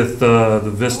is with the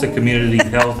Vista Community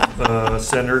Health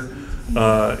Center,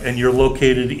 and you're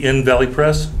located in Valley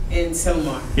Press? In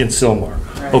Silmar. In Silmar.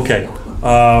 Right. Okay.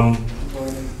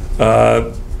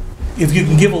 If you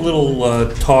can give a little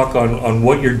talk on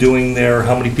what you're doing there,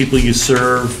 how many people you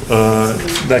serve,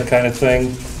 that kind of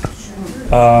thing.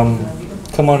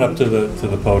 Come on up to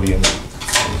the podium.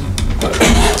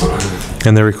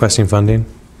 And they're requesting funding?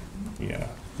 Yeah.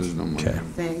 There's no money. Okay.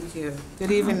 Thank you.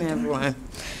 Good evening, everyone.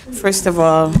 First of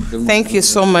all, thank you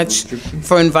so much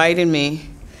for inviting me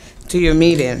to your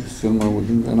meeting. Silmar would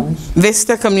be nice.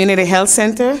 Vista Community Health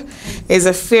Center is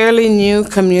a fairly new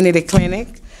community clinic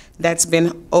that's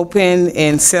been open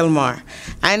in Silmar.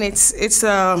 And it's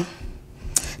the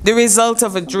result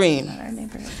of a dream.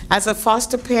 As a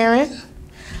foster parent,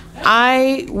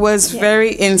 I was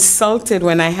very insulted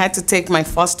when I had to take my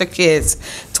foster kids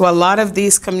to a lot of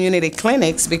these community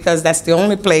clinics because that's the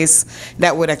only place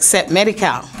that would accept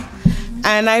Medi-Cal.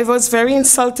 And I was very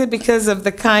insulted because of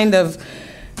the kind of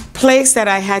place that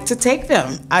I had to take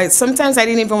them. Sometimes I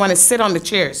didn't even want to sit on the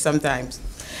chairs sometimes.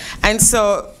 And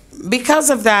so because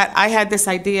of that, I had this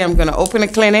idea, I'm going to open a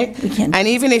clinic, and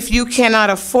even if you cannot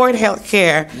afford health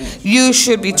care, you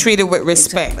should be treated with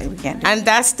respect. And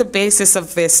that's the basis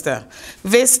of Vista.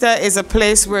 Vista is a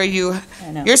place where you're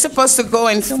supposed to go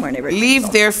and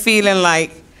leave there feeling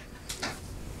like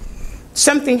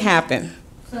something happened.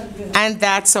 And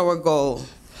that's our goal.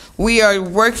 We are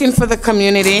working for the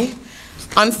community.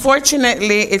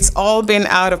 Unfortunately, it's all been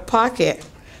out of pocket.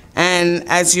 And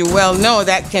as you well know,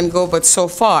 that can go but so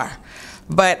far.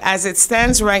 But as it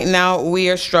stands right now, we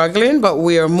are struggling, but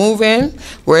we are moving,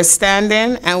 we're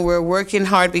standing, and we're working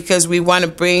hard because we want to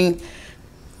bring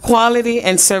quality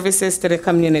and services to the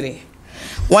community.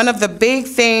 One of the big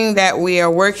things that we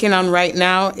are working on right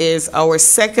now is our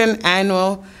second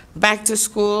annual back to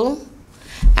school.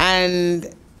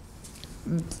 And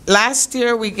last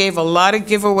year, we gave a lot of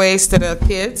giveaways to the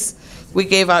kids. We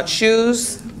gave out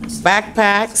shoes,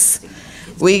 backpacks.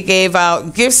 We gave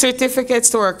out gift certificates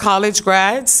to our college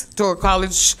grads, to our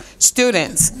college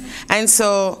students. And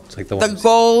so the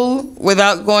goal,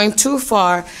 without going too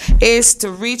far, is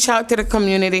to reach out to the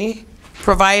community,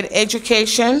 provide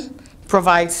education,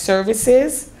 provide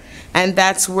services, and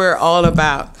that's what we're all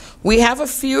about. We have a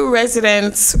few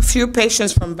residents, few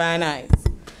patients from Van Nuys,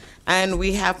 and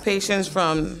we have patients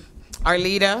from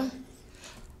Arleta.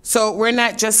 So we're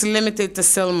not just limited to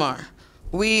Sylmar.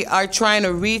 We are trying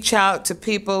to reach out to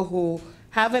people who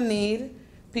have a need,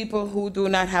 people who do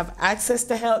not have access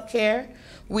to health care.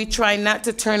 We try not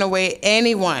to turn away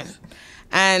anyone.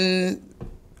 And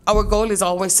our goal is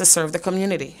always to serve the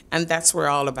community, and that's what we're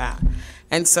all about.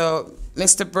 And so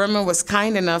Mr. Berman was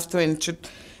kind enough to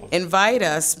invite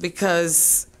us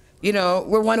because, you know,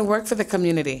 we want to work for the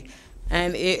community.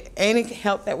 And any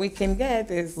help that we can get,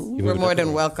 we're more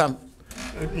than welcome.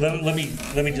 Let me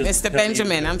just. Mr.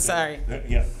 Benjamin, I'm sorry.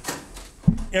 Yeah.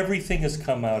 Everything has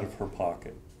come out of her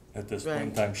pocket at this point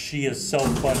in time. She has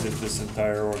self-funded this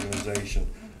entire organization.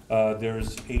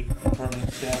 There's 8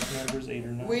 permanent staff members, 8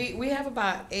 or 9? We have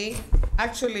about 8,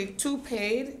 actually 2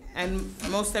 paid, and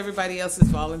most everybody else is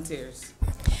volunteers.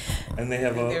 And they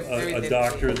have a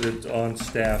doctor that's on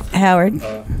staff. Howard.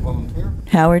 Volunteer?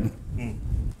 Howard.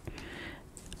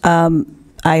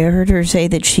 I heard her say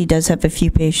that she does have a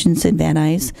few patients in Van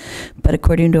Nuys, but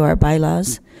according to our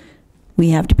bylaws,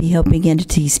 we have to be helping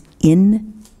entities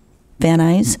in Van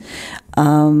Nuys.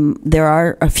 There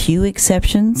are a few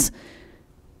exceptions,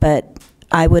 but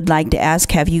I would like to ask,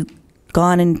 have you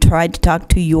gone and tried to talk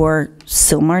to your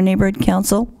Sylmar Neighborhood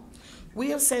Council?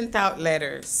 We have sent out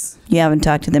letters. You haven't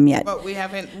talked to them yet? But we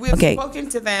haven't. We've spoken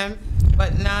to them,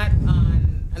 but not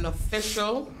on an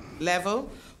official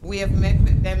level. We have met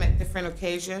with them at different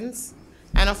occasions.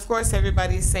 And of course,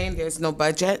 everybody's saying there's no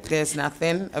budget, there's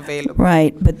nothing available.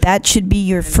 Right, but that should be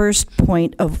your first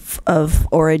point of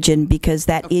origin, because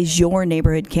that is your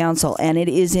neighborhood council, and it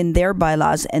is in their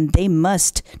bylaws, and they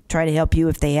must try to help you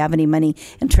if they have any money.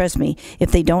 And trust me,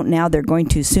 if they don't now, they're going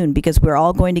to soon, because we're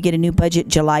all going to get a new budget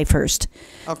July 1st.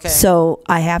 Okay. So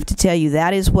I have to tell you,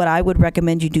 that is what I would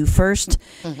recommend you do first,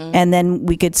 and then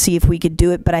we could see if we could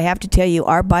do it. But I have to tell you,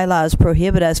 our bylaws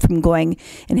prohibit us from going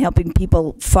and helping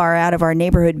people far out of our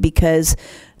neighborhood, because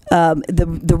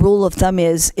the rule of thumb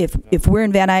is if we're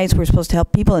in Van Nuys, we're supposed to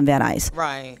help people in Van Nuys.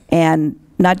 Right. And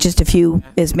not just a few,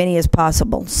 as many as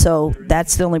possible. So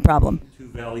that's the only problem. To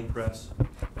Valley Press.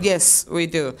 Yes, we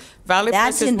do. Valley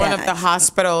Press is one of the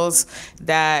hospitals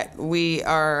that we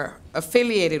are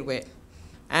affiliated with.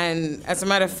 And as a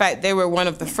matter of fact, they were one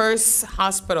of the first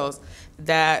hospitals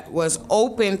that was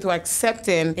open to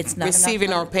accepting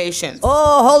receiving our patients.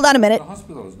 Oh, hold on a minute. The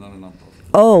hospital is not a nonprofit.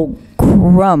 Oh,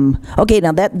 crumb. Okay,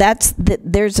 now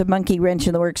there's a monkey wrench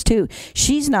in the works too.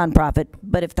 She's nonprofit,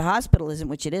 but if the hospital isn't,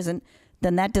 which it isn't,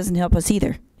 then that doesn't help us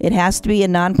either. It has to be a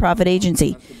nonprofit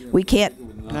agency. We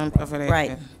can't. Nonprofit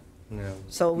right. No.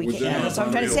 So we can't. That's what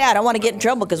I'm trying to say. I don't want to get in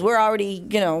trouble because we're already,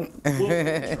 you know.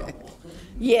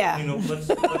 Yeah. You know, let's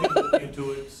look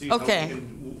into it, see Okay.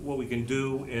 what we can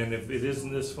do, and if it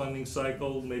isn't this funding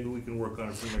cycle, maybe we can work on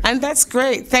it for next. And that's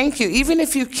great. Thank you. Even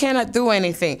if you cannot do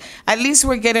anything, at least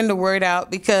we're getting the word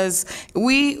out, because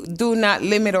we do not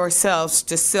limit ourselves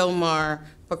to Sylmar,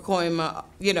 Pacoima.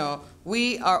 You know,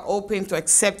 we are open to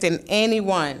accepting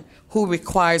anyone who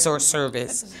requires our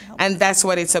service. And that's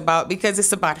what it's about, because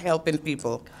it's about helping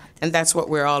people. And that's what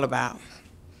we're all about.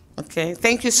 Okay,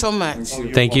 thank you so much.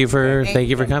 Thank you for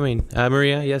coming.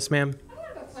 Maria, yes, ma'am? I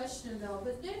have a question though,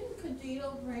 but didn't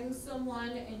Cadito bring someone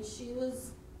and she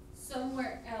was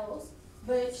somewhere else,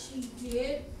 but she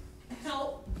did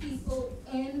help people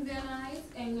in Van Nuys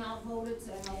and y'all voted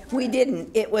to help her? We didn't.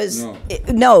 It was,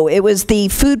 No. it was the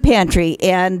food pantry,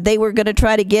 and they were going to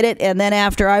try to get it, and then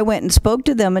after I went and spoke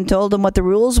to them and told them what the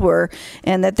rules were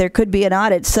and that there could be an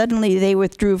audit, suddenly they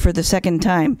withdrew for the second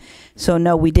time. So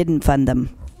no, we didn't fund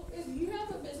them. If you have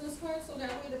a business card, so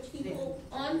that way the people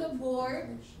on the board,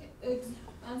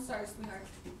 I'm sorry, sweetheart.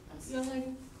 Young lady,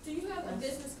 do you have a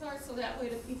business card so that way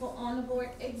the people on the board,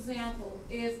 example,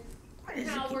 if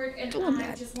Howard and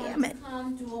I just wanted to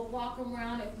come do a walk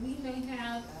around, if we may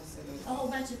have a whole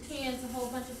bunch of cans, a whole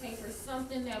bunch of papers,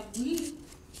 something that we,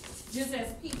 just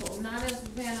as people, not as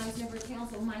Van Nuys Neighborhood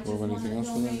Council, might just Or want to anything else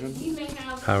on the donate. agenda? We may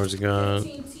have Howard's gone.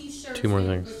 15 t-shirts 2 more that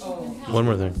things. you can help. One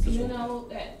more thing. You know,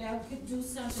 that could do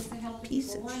something to help the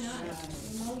people, why not?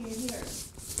 You know, you're here.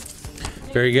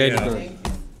 Very good. Yeah.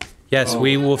 Yes,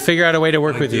 we will figure out a way to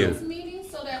work with you. Meeting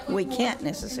so that way We we'll- can't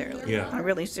necessarily. Yeah. I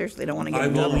really seriously don't want to get I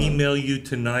in will trouble. email you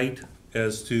tonight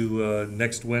as to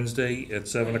next Wednesday at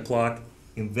 7 o'clock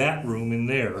in that room in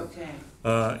there. Okay.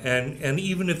 And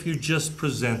even if you're just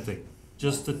presenting,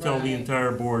 just to tell the Right.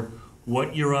 entire board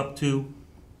what you're up to,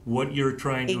 what you're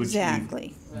trying to achieve.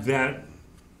 Exactly. That,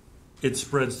 it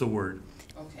spreads the word.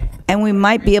 Okay. And we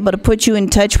might be able to put you in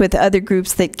touch with other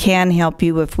groups that can help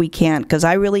you if we can't, because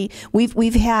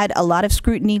we've had a lot of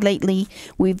scrutiny lately.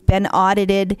 We've been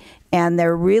audited, and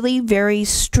they're really very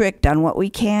strict on what we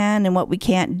can and what we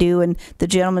can't do. And the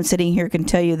gentleman sitting here can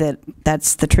tell you that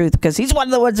that's the truth, because he's one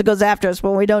of the ones that goes after us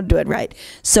when we don't do it right.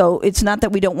 So it's not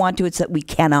that we don't want to, it's that we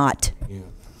cannot.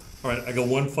 All right, I got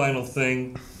one final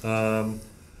thing.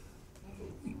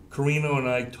 Carino and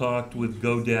I talked with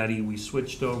GoDaddy. We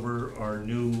switched over. Our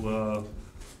new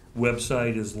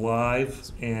website is live,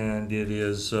 and it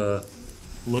is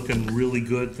looking really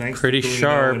good. Thanks to Pretty Carino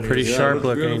sharp, and pretty his, sharp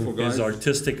looks beautiful, looking. guys. his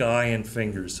artistic eye and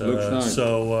fingers. Looks nice.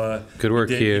 So Good work,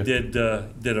 he Hugh. did a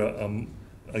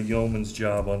yeoman's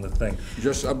job on the thing.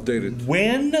 Just updated.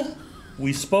 When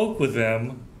we spoke with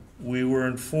them, we were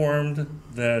informed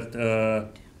that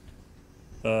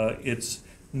it's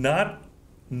not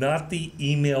the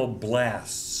email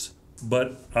blasts,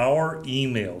 but our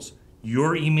emails.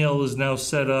 Your email is now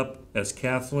set up as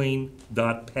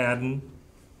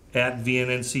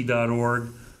kathleen.padden@vnnc.org.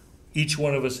 Each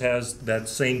one of us has that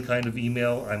same kind of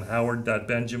email. I'm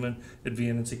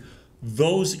howard.benjamin@vnnc.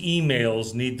 Those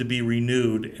emails need to be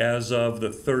renewed as of the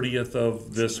 30th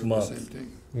of this Same month.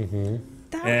 thing.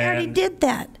 I already And- did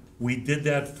that. We did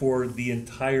that for the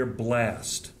entire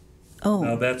blast.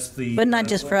 Now, Oh, that's the. but not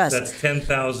just for us. That's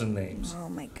 10,000 names. Oh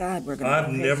my God, we're gonna. I've go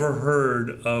crazy. never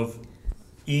heard of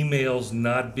emails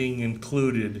not being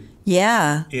included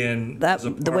Yeah, in. that as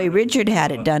a the part way of, Richard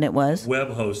had it done, it was.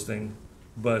 Web hosting,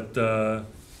 but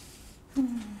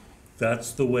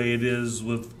that's the way it is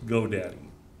with GoDaddy.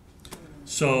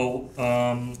 So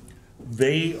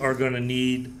they are going to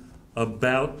need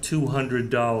about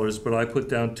 $200, but I put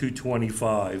down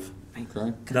 $225,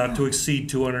 Okay. not to exceed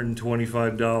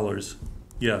 $225.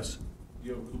 Yes.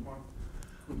 You have a coupon?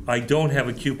 I don't have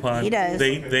a coupon. He does.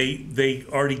 They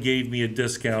already gave me a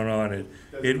discount on it.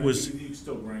 That's It fine. was, You can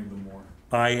still bring them more.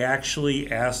 I actually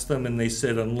asked them and they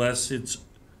said unless it's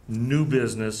new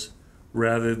business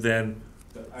rather than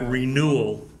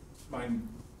renewal. Mine,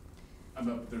 I'm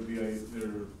up their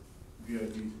VIP,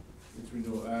 it's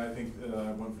renewal, I think,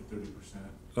 I went for 30%.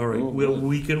 All right, Oh, well, good.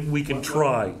 we can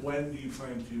try. When do you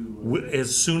plan to?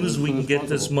 As soon as we As soon can as get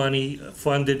this possible. money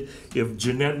funded, if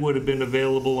Jeanette would have been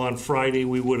available on Friday,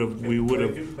 we would have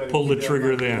pulled the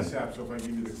trigger then. So if I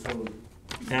give you the code.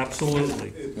 Absolutely.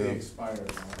 They expire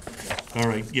now. All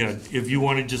right, yeah, if you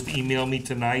want to just email me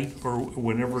tonight or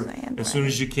whenever, as soon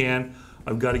as you can.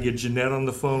 I've got to get Jeanette on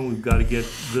the phone, we've got to get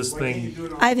this Why can't you thing. do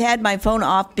it on? I've had my phone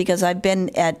off because I've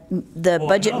been at the Well,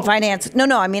 Budget and no. Finance,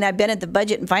 no, I mean, I've been at the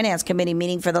Budget and Finance Committee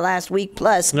meeting for the last week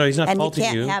plus. No, he's not and faulting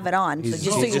can't you. have it on, so He's-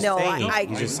 just so he's you just know, saying. I,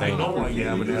 He's just I saying. know why you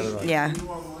haven't had it on. yeah, You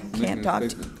online? can't a talk to,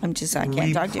 statement. I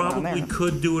can't talk to you on We there. probably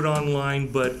could do it online,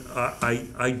 but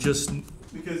I just,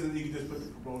 Because then you can just put the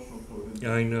promotional code in.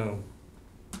 I know.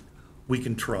 We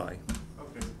can try.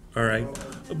 Okay. All right,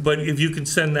 but if you can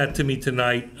send that to me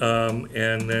tonight,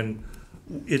 and then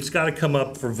it's got to come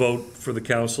up for vote for the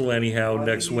council anyhow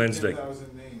next Wednesday.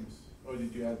 10,000 names. Oh,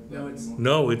 did you add? No, it's-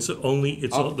 No, it's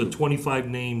the 25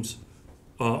 names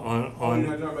Oh, you're on,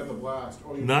 not talking about the blast.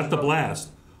 Oh, you're not just the talking- blast.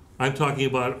 I'm talking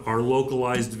about our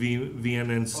localized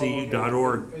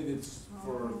vnnc.org. And it's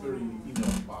for 30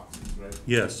 email boxes, right?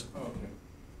 Yes, Oh, okay.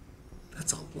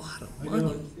 That's a lot of I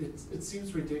know, it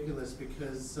seems ridiculous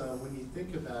because when you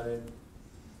think about it.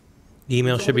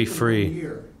 Email it's should be only for 1 free.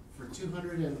 year, for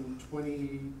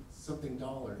 $220-something.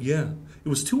 Yeah, it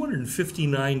was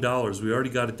 $259. We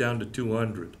already got it down to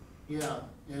 200. Yeah,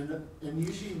 and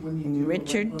usually when you do.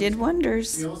 Richard did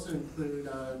wonders. They also include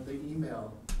the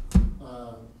email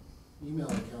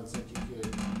accounts that you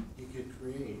could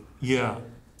create. Yeah.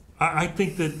 I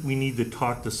think that we need to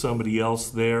talk to somebody else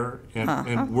there,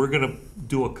 and we're gonna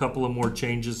do a couple of more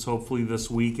changes hopefully this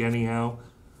week anyhow.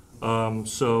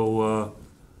 So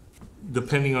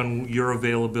depending on your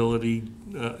availability,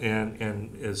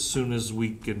 and as soon as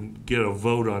we can get a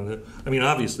vote on it, I mean,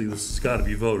 obviously this has gotta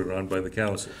be voted on by the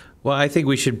council. Well, I think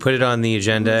we should put it on the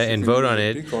agenda and vote on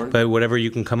it, but whatever you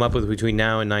can come up with between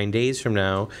now and 9 days from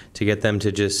now to get them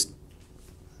to just,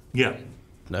 Yeah,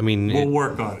 I mean. we'll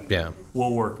work on it. Yeah.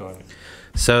 We'll work on it.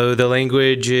 So the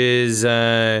language is,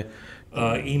 Email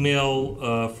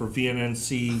for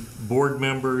VNNC board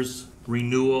members,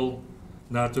 renewal,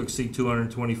 not to exceed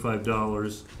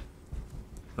 $225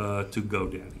 to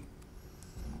GoDaddy.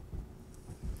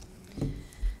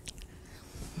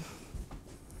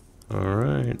 all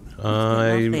right.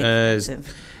 Awfully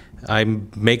expensive. I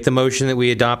make the motion that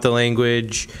we adopt the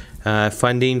language,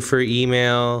 funding for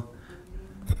email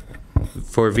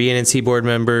for VNNC board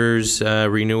members,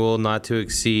 renewal not to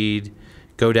exceed,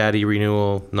 GoDaddy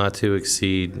renewal not to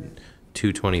exceed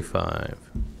 $225.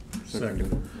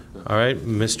 Second. All right,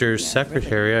 Mr.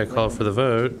 Secretary, I call for the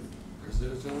vote.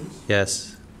 President Jones,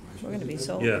 Yes. We're going to be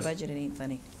so over Yes. budget, it ain't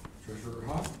funny. Treasurer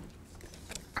Hop,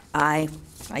 I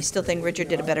still think Richard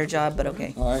did a better job, but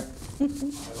okay. Aye.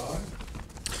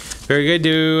 Very good.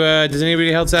 Does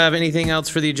anybody else have anything else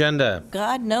for the agenda?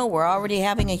 God, no, we're already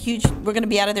having we're going to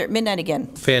be out of there at midnight again.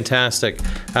 Fantastic.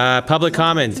 Public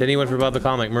comment. Anyone for public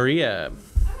comment? Maria. I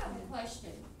have a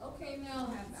question. Okay,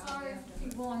 now, sorry to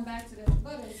keep going back to this,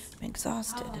 but it's. I'm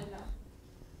exhausted. I wanna know.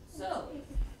 So,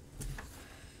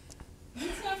 you're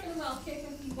talking about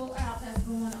kicking people out, that's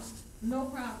going on, no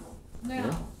problem.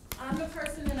 Now, I'm the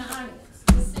person in the audience.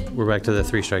 just sitting We're back to the here,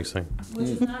 3 strikes thing. which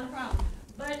is not a problem.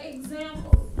 But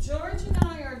example, George and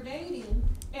I are dating,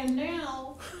 and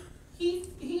now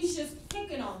he's just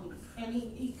picking on me, and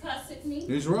he cussed at me.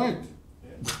 He's right.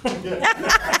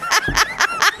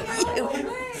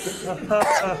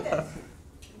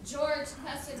 George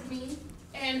cussed at me,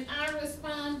 and I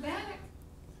respond back,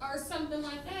 or something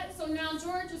like that. So now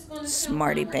George is going to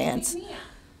Smarty pants. me out.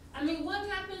 I mean, what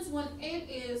happens when it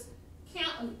is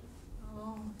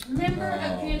member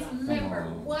against member?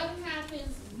 What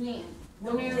happens then?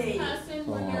 When there's cussing,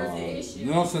 when there's an issue?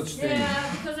 No such thing.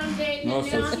 Yeah, because I'm dating, No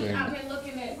and now such thing. I've been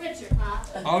looking at Richard,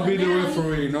 huh? I'll be the Now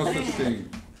referee, he's no such saying-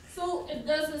 thing. So it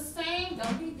does the same,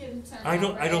 don't be getting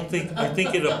turned I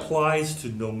think it applies to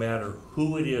no matter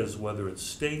who it is, whether it's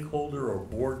stakeholder or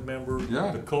board member.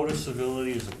 Yeah. The code of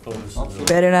civility is a code of Absolutely.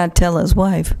 civility. Better not tell his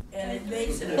wife. And it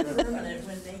makes it permanent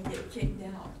when they get kicked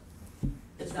out.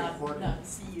 It's Not recorded.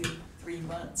 see you 3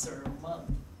 months or a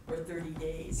month or 30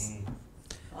 days.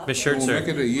 Ms. We'll Schertzer. make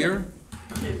it a year?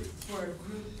 For a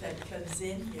group that comes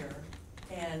in here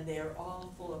and they're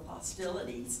all full of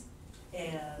hostilities,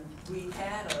 and we've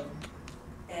had them,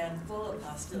 and full of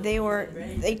hostilities. and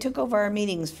ready They took over our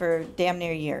meetings for damn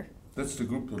near a year. That's the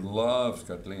group that loves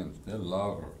Kathleen. They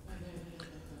love her.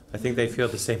 I think they feel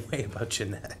the same way about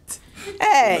Jeanette.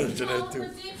 Hey, But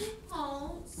didn't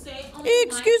Paul say on the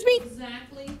Excuse mic me?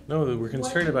 exactly No, we're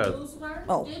concerned what the about. rules were?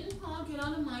 Oh. Didn't Paul get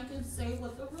on the mic and say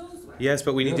what the rules were? Yes,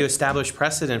 but we need to establish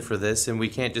precedent for this, and we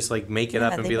can't just like make it Yeah,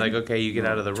 up and they've be like, been okay, you get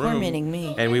out of the room. tormenting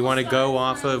me. And we want to go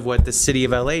off of what the city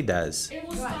of LA does. It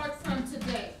will start from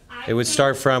today. It would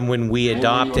start from when we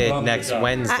adopt it adopt next it.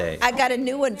 Wednesday. I got a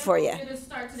new one for you. It'll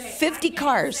start today. 50 I can't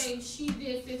cars. say she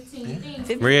did 15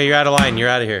 things. Maria, you're out of line. You're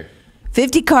out of here.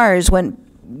 50 cars went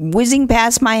whizzing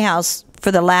past my house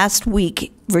for the last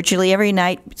week, virtually every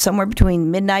night, somewhere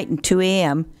between midnight and 2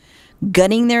 a.m.,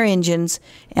 gunning their engines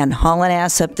and hauling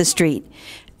ass up the street.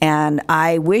 And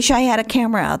I wish I had a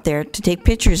camera out there to take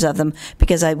pictures of them,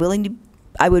 because I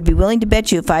would be willing to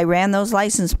bet you if I ran those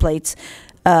license plates,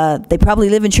 they probably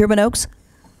live in Sherman Oaks.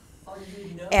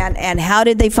 And how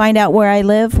did they find out where I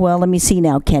live? Well, let me see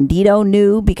now. Candido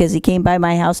knew because he came by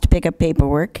my house to pick up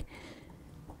paperwork.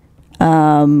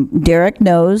 Derek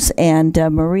knows, and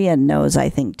Maria knows, I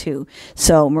think, too.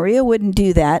 So Maria wouldn't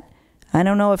do that. I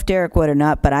don't know if Derek would or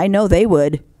not, but I know they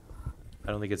would.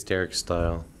 I don't think it's Derek's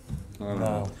style. I don't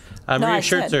know. No, Maria I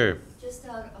said- Schertzer. Just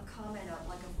a comment,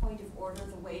 like a point of order,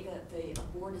 the way that the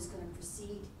board is gonna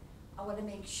proceed. I wanna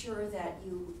make sure that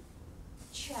you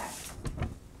check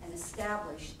and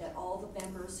establish that all the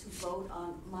members who vote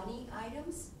on money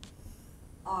items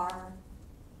are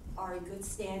are in good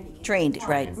standing. in Trained,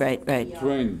 right, compliance right, with right. the,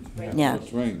 Trained. Yeah.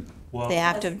 Trained. Well, They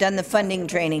have to have done the funding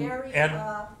training. Very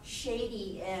At-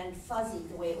 shady and fuzzy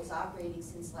the way it was operating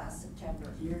since last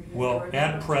September. Well, There were a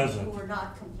at number of present- people who were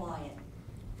not compliant.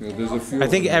 Yeah, there's a few. I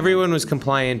think of them. everyone was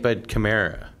compliant but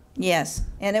Camara. Yes,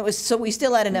 and it was, so we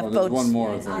still had enough Oh, there's votes. one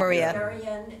more, I think. Maria.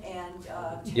 Marion and,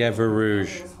 Yeah,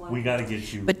 Verouge. there was one- we gotta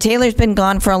get you. But Taylor's been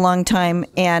gone for a long time,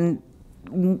 and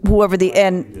whoever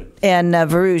and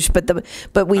Verouge,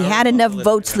 but we had enough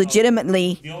votes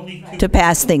legitimately The only two to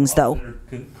pass things, people though.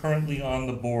 that are currently on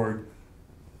the board,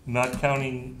 not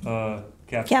counting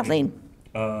Kathleen.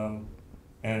 And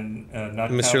not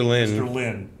Mr. counting Lin. Mr.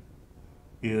 Lin,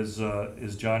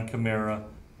 is John Camara,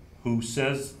 who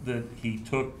says that he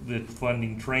took the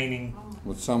funding training,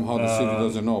 But somehow the city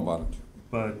doesn't know about it.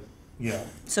 but, yeah.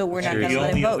 So we're not The gonna let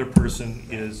him only other vote. person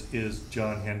is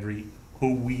John Hendry,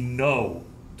 who we know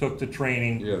took the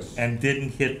training Yes. and didn't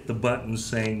hit the button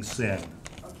saying send.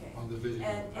 Okay. On the video.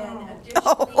 And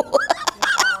additionally,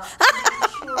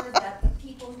 make sure that the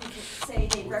people who say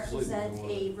they represent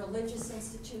a religious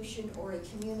institution or a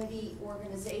community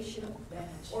organization,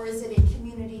 or is it a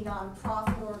community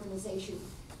nonprofit organization,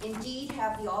 indeed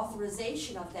have the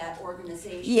authorization of that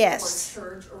organization Yes. or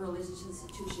church or religious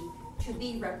institution to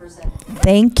be represented.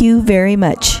 Thank you very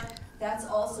much. That's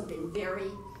also been very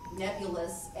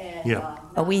nebulous and. Yeah.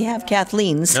 We have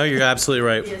Kathleen's. No, you're absolutely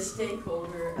right. Be a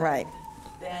stakeholder. Right.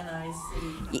 Then I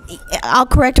see. I'll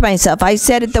correct myself. I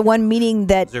said at the one meeting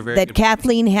that, They're very that good.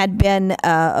 Kathleen had been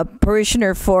a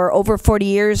parishioner for over 40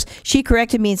 years. She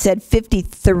corrected me and said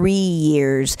 53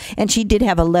 years. And she did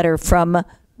have a letter from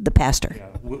the pastor. Yeah,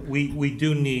 we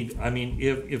do need, I mean,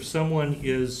 if someone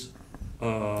is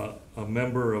a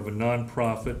member of a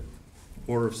nonprofit,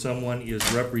 or if someone is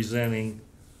representing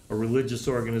a religious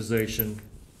organization,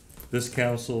 this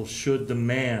council should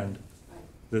demand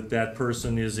that that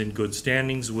person is in good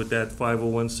standings with that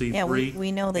 501c3. Yeah,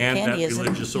 we know that and Candy is, and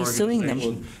religious he's suing them.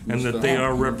 organization, And that they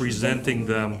are representing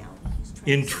them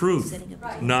in truth,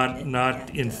 not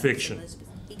in fiction.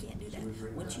 He can't do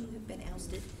that. Once you have been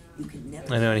ousted, you can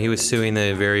never. I know, and he was suing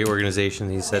the very organization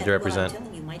he said to represent. Well, I'm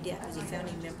telling you, my dad was a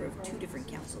founding member of 2 different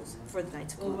councils for the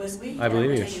Knights of Columbus. I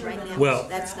believe you. Right now, Well,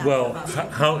 that's not well, possible.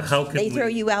 how can we? They throw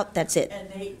you out, that's it. And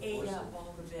they ate up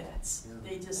all the beds.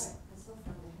 They just.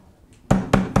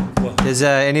 Does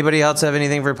anybody else have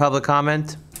anything for public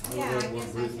comment? Yeah, I guess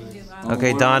I can do mine.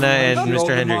 Okay, Donna and Wish all Mr.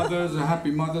 the Hendry. mothers a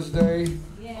happy Mother's Day.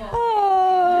 Yeah.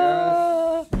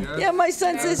 Oh, Yes, yes. yeah, my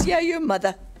son says, yeah, your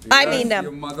mother. I mean,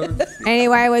 Your mother.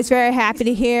 Anyway, I was very happy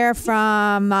to hear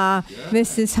from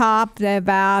Mrs. Hop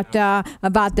about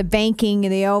the banking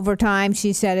and the overtime.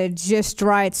 She said it's just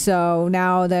right, so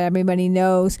now that everybody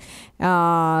knows.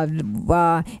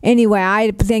 Anyway,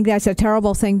 I think that's a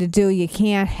terrible thing to do. You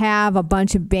can't have a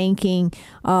bunch of banking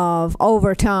of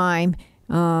overtime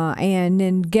and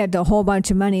then get a whole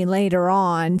bunch of money later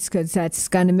on, because that's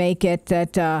going to make it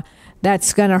that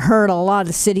that's going to hurt a lot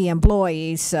of city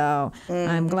employees. So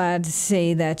I'm glad to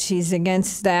see that she's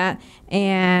against that.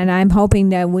 And I'm hoping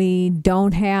that we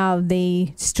don't have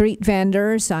the street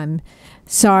vendors. I'm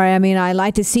sorry. I mean, I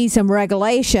like to see some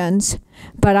regulations,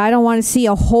 but I don't want to see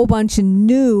a whole bunch of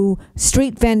new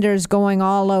street vendors going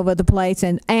all over the place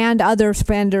and other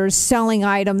vendors selling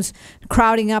items,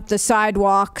 crowding up the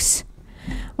sidewalks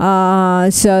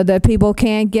so that people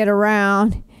can't get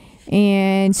around.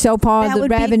 And so far, That the would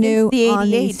be revenue against the on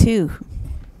ADA these, too.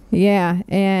 yeah,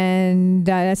 and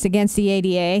that's against the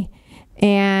ADA,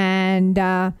 and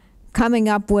coming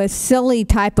up with silly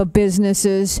type of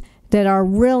businesses that are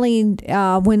really,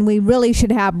 when we really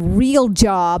should have real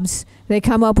jobs, they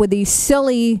come up with these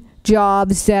silly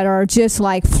jobs that are just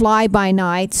like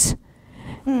fly-by-nights.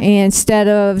 Instead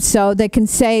of, so they can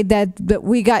say that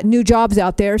we got new jobs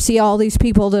out there, see all these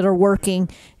people that are working,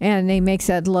 and they makes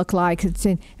it look like it's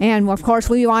and of course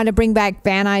we want to bring back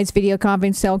Van Nuys video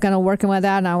conference, still kind of working with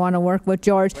that, and I want to work with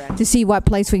George to see what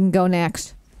place we can go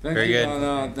next. Thank Very you, good.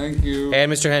 Donna. Thank you.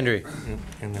 And Mr. Hendry.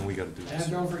 And then we gotta do this.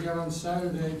 And don't forget on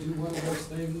Saturday, do one of those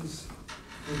things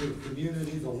for the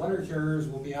community. The letter carriers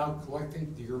will be out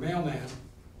collecting, your mailman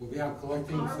will be out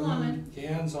collecting Our food, woman.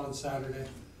 cans on Saturday.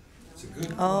 It's a good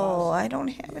cause. Oh, I don't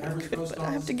have The it, average post but I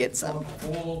have office to get will some. fill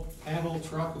up a whole panel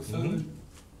truck of food.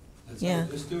 And so Yeah.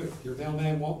 just do it. Your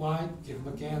mailman won't mind. Give him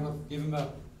a give him a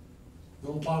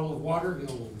little bottle of water.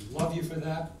 He'll love you for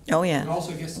that. Oh, yeah. And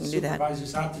also gets the We'll do that.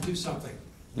 supervisors out to do something.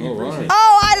 We All appreciate right. it.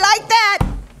 Oh, I like that.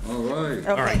 All right.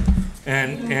 All right,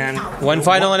 and. One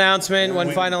final announcement, one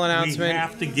We- final announcement. We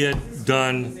have to get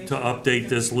done to update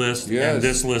this list, Yes, and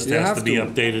this list you has have to be to.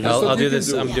 updated. That's I'll what do you can this,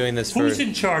 do. I'm doing this for Who's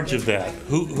in charge of that?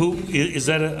 Who, is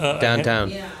that a?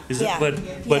 downtown. Is Yeah, it,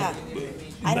 but, yeah.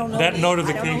 I don't know. That I don't know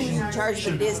notification who's in charge,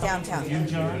 but it is downtown.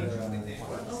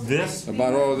 This,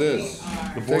 About all this.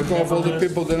 board Take off all the member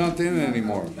people, they're not in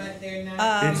anymore.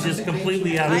 it's just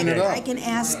completely out of Clean it date. up. I can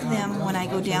ask them when I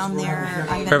go down there.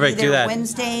 I'm gonna Perfect, be do there that.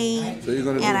 Wednesday, So you're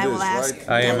gonna do and I will this, ask right?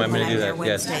 I am, them I'm when gonna do there that,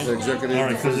 yes. Wednesday. The executive. All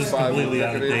right, 'cause it's 5 completely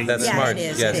out of executive. date. That's Yeah, smart. it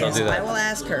is, Yes, it I'll is. do that. I will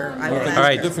ask her. I will All ask All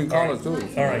right. her. Different color too.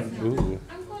 All right. Ooh.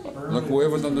 Like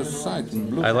whoever's on the site in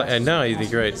blue. I know, you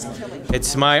think you're right.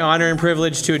 It's my honor and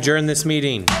privilege to adjourn this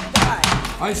meeting.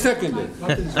 I second it.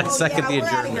 I second the Yeah, we're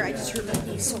out of here. adjournment. I just heard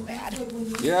my knee so bad.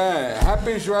 Yeah,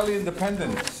 happy Israeli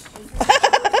Independence.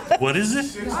 What is it?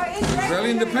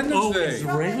 Israeli Independence Oh, Day.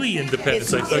 Israeli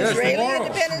independence. I thought you Yes, said. Israeli tomorrow.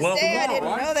 Independence Well, Day, I didn't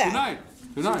Right? know that. Tonight.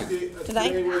 Tonight?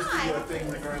 Today was the thing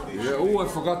regarding the. Yeah, oh, I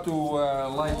forgot to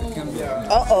light the candle.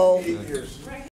 Uh-oh.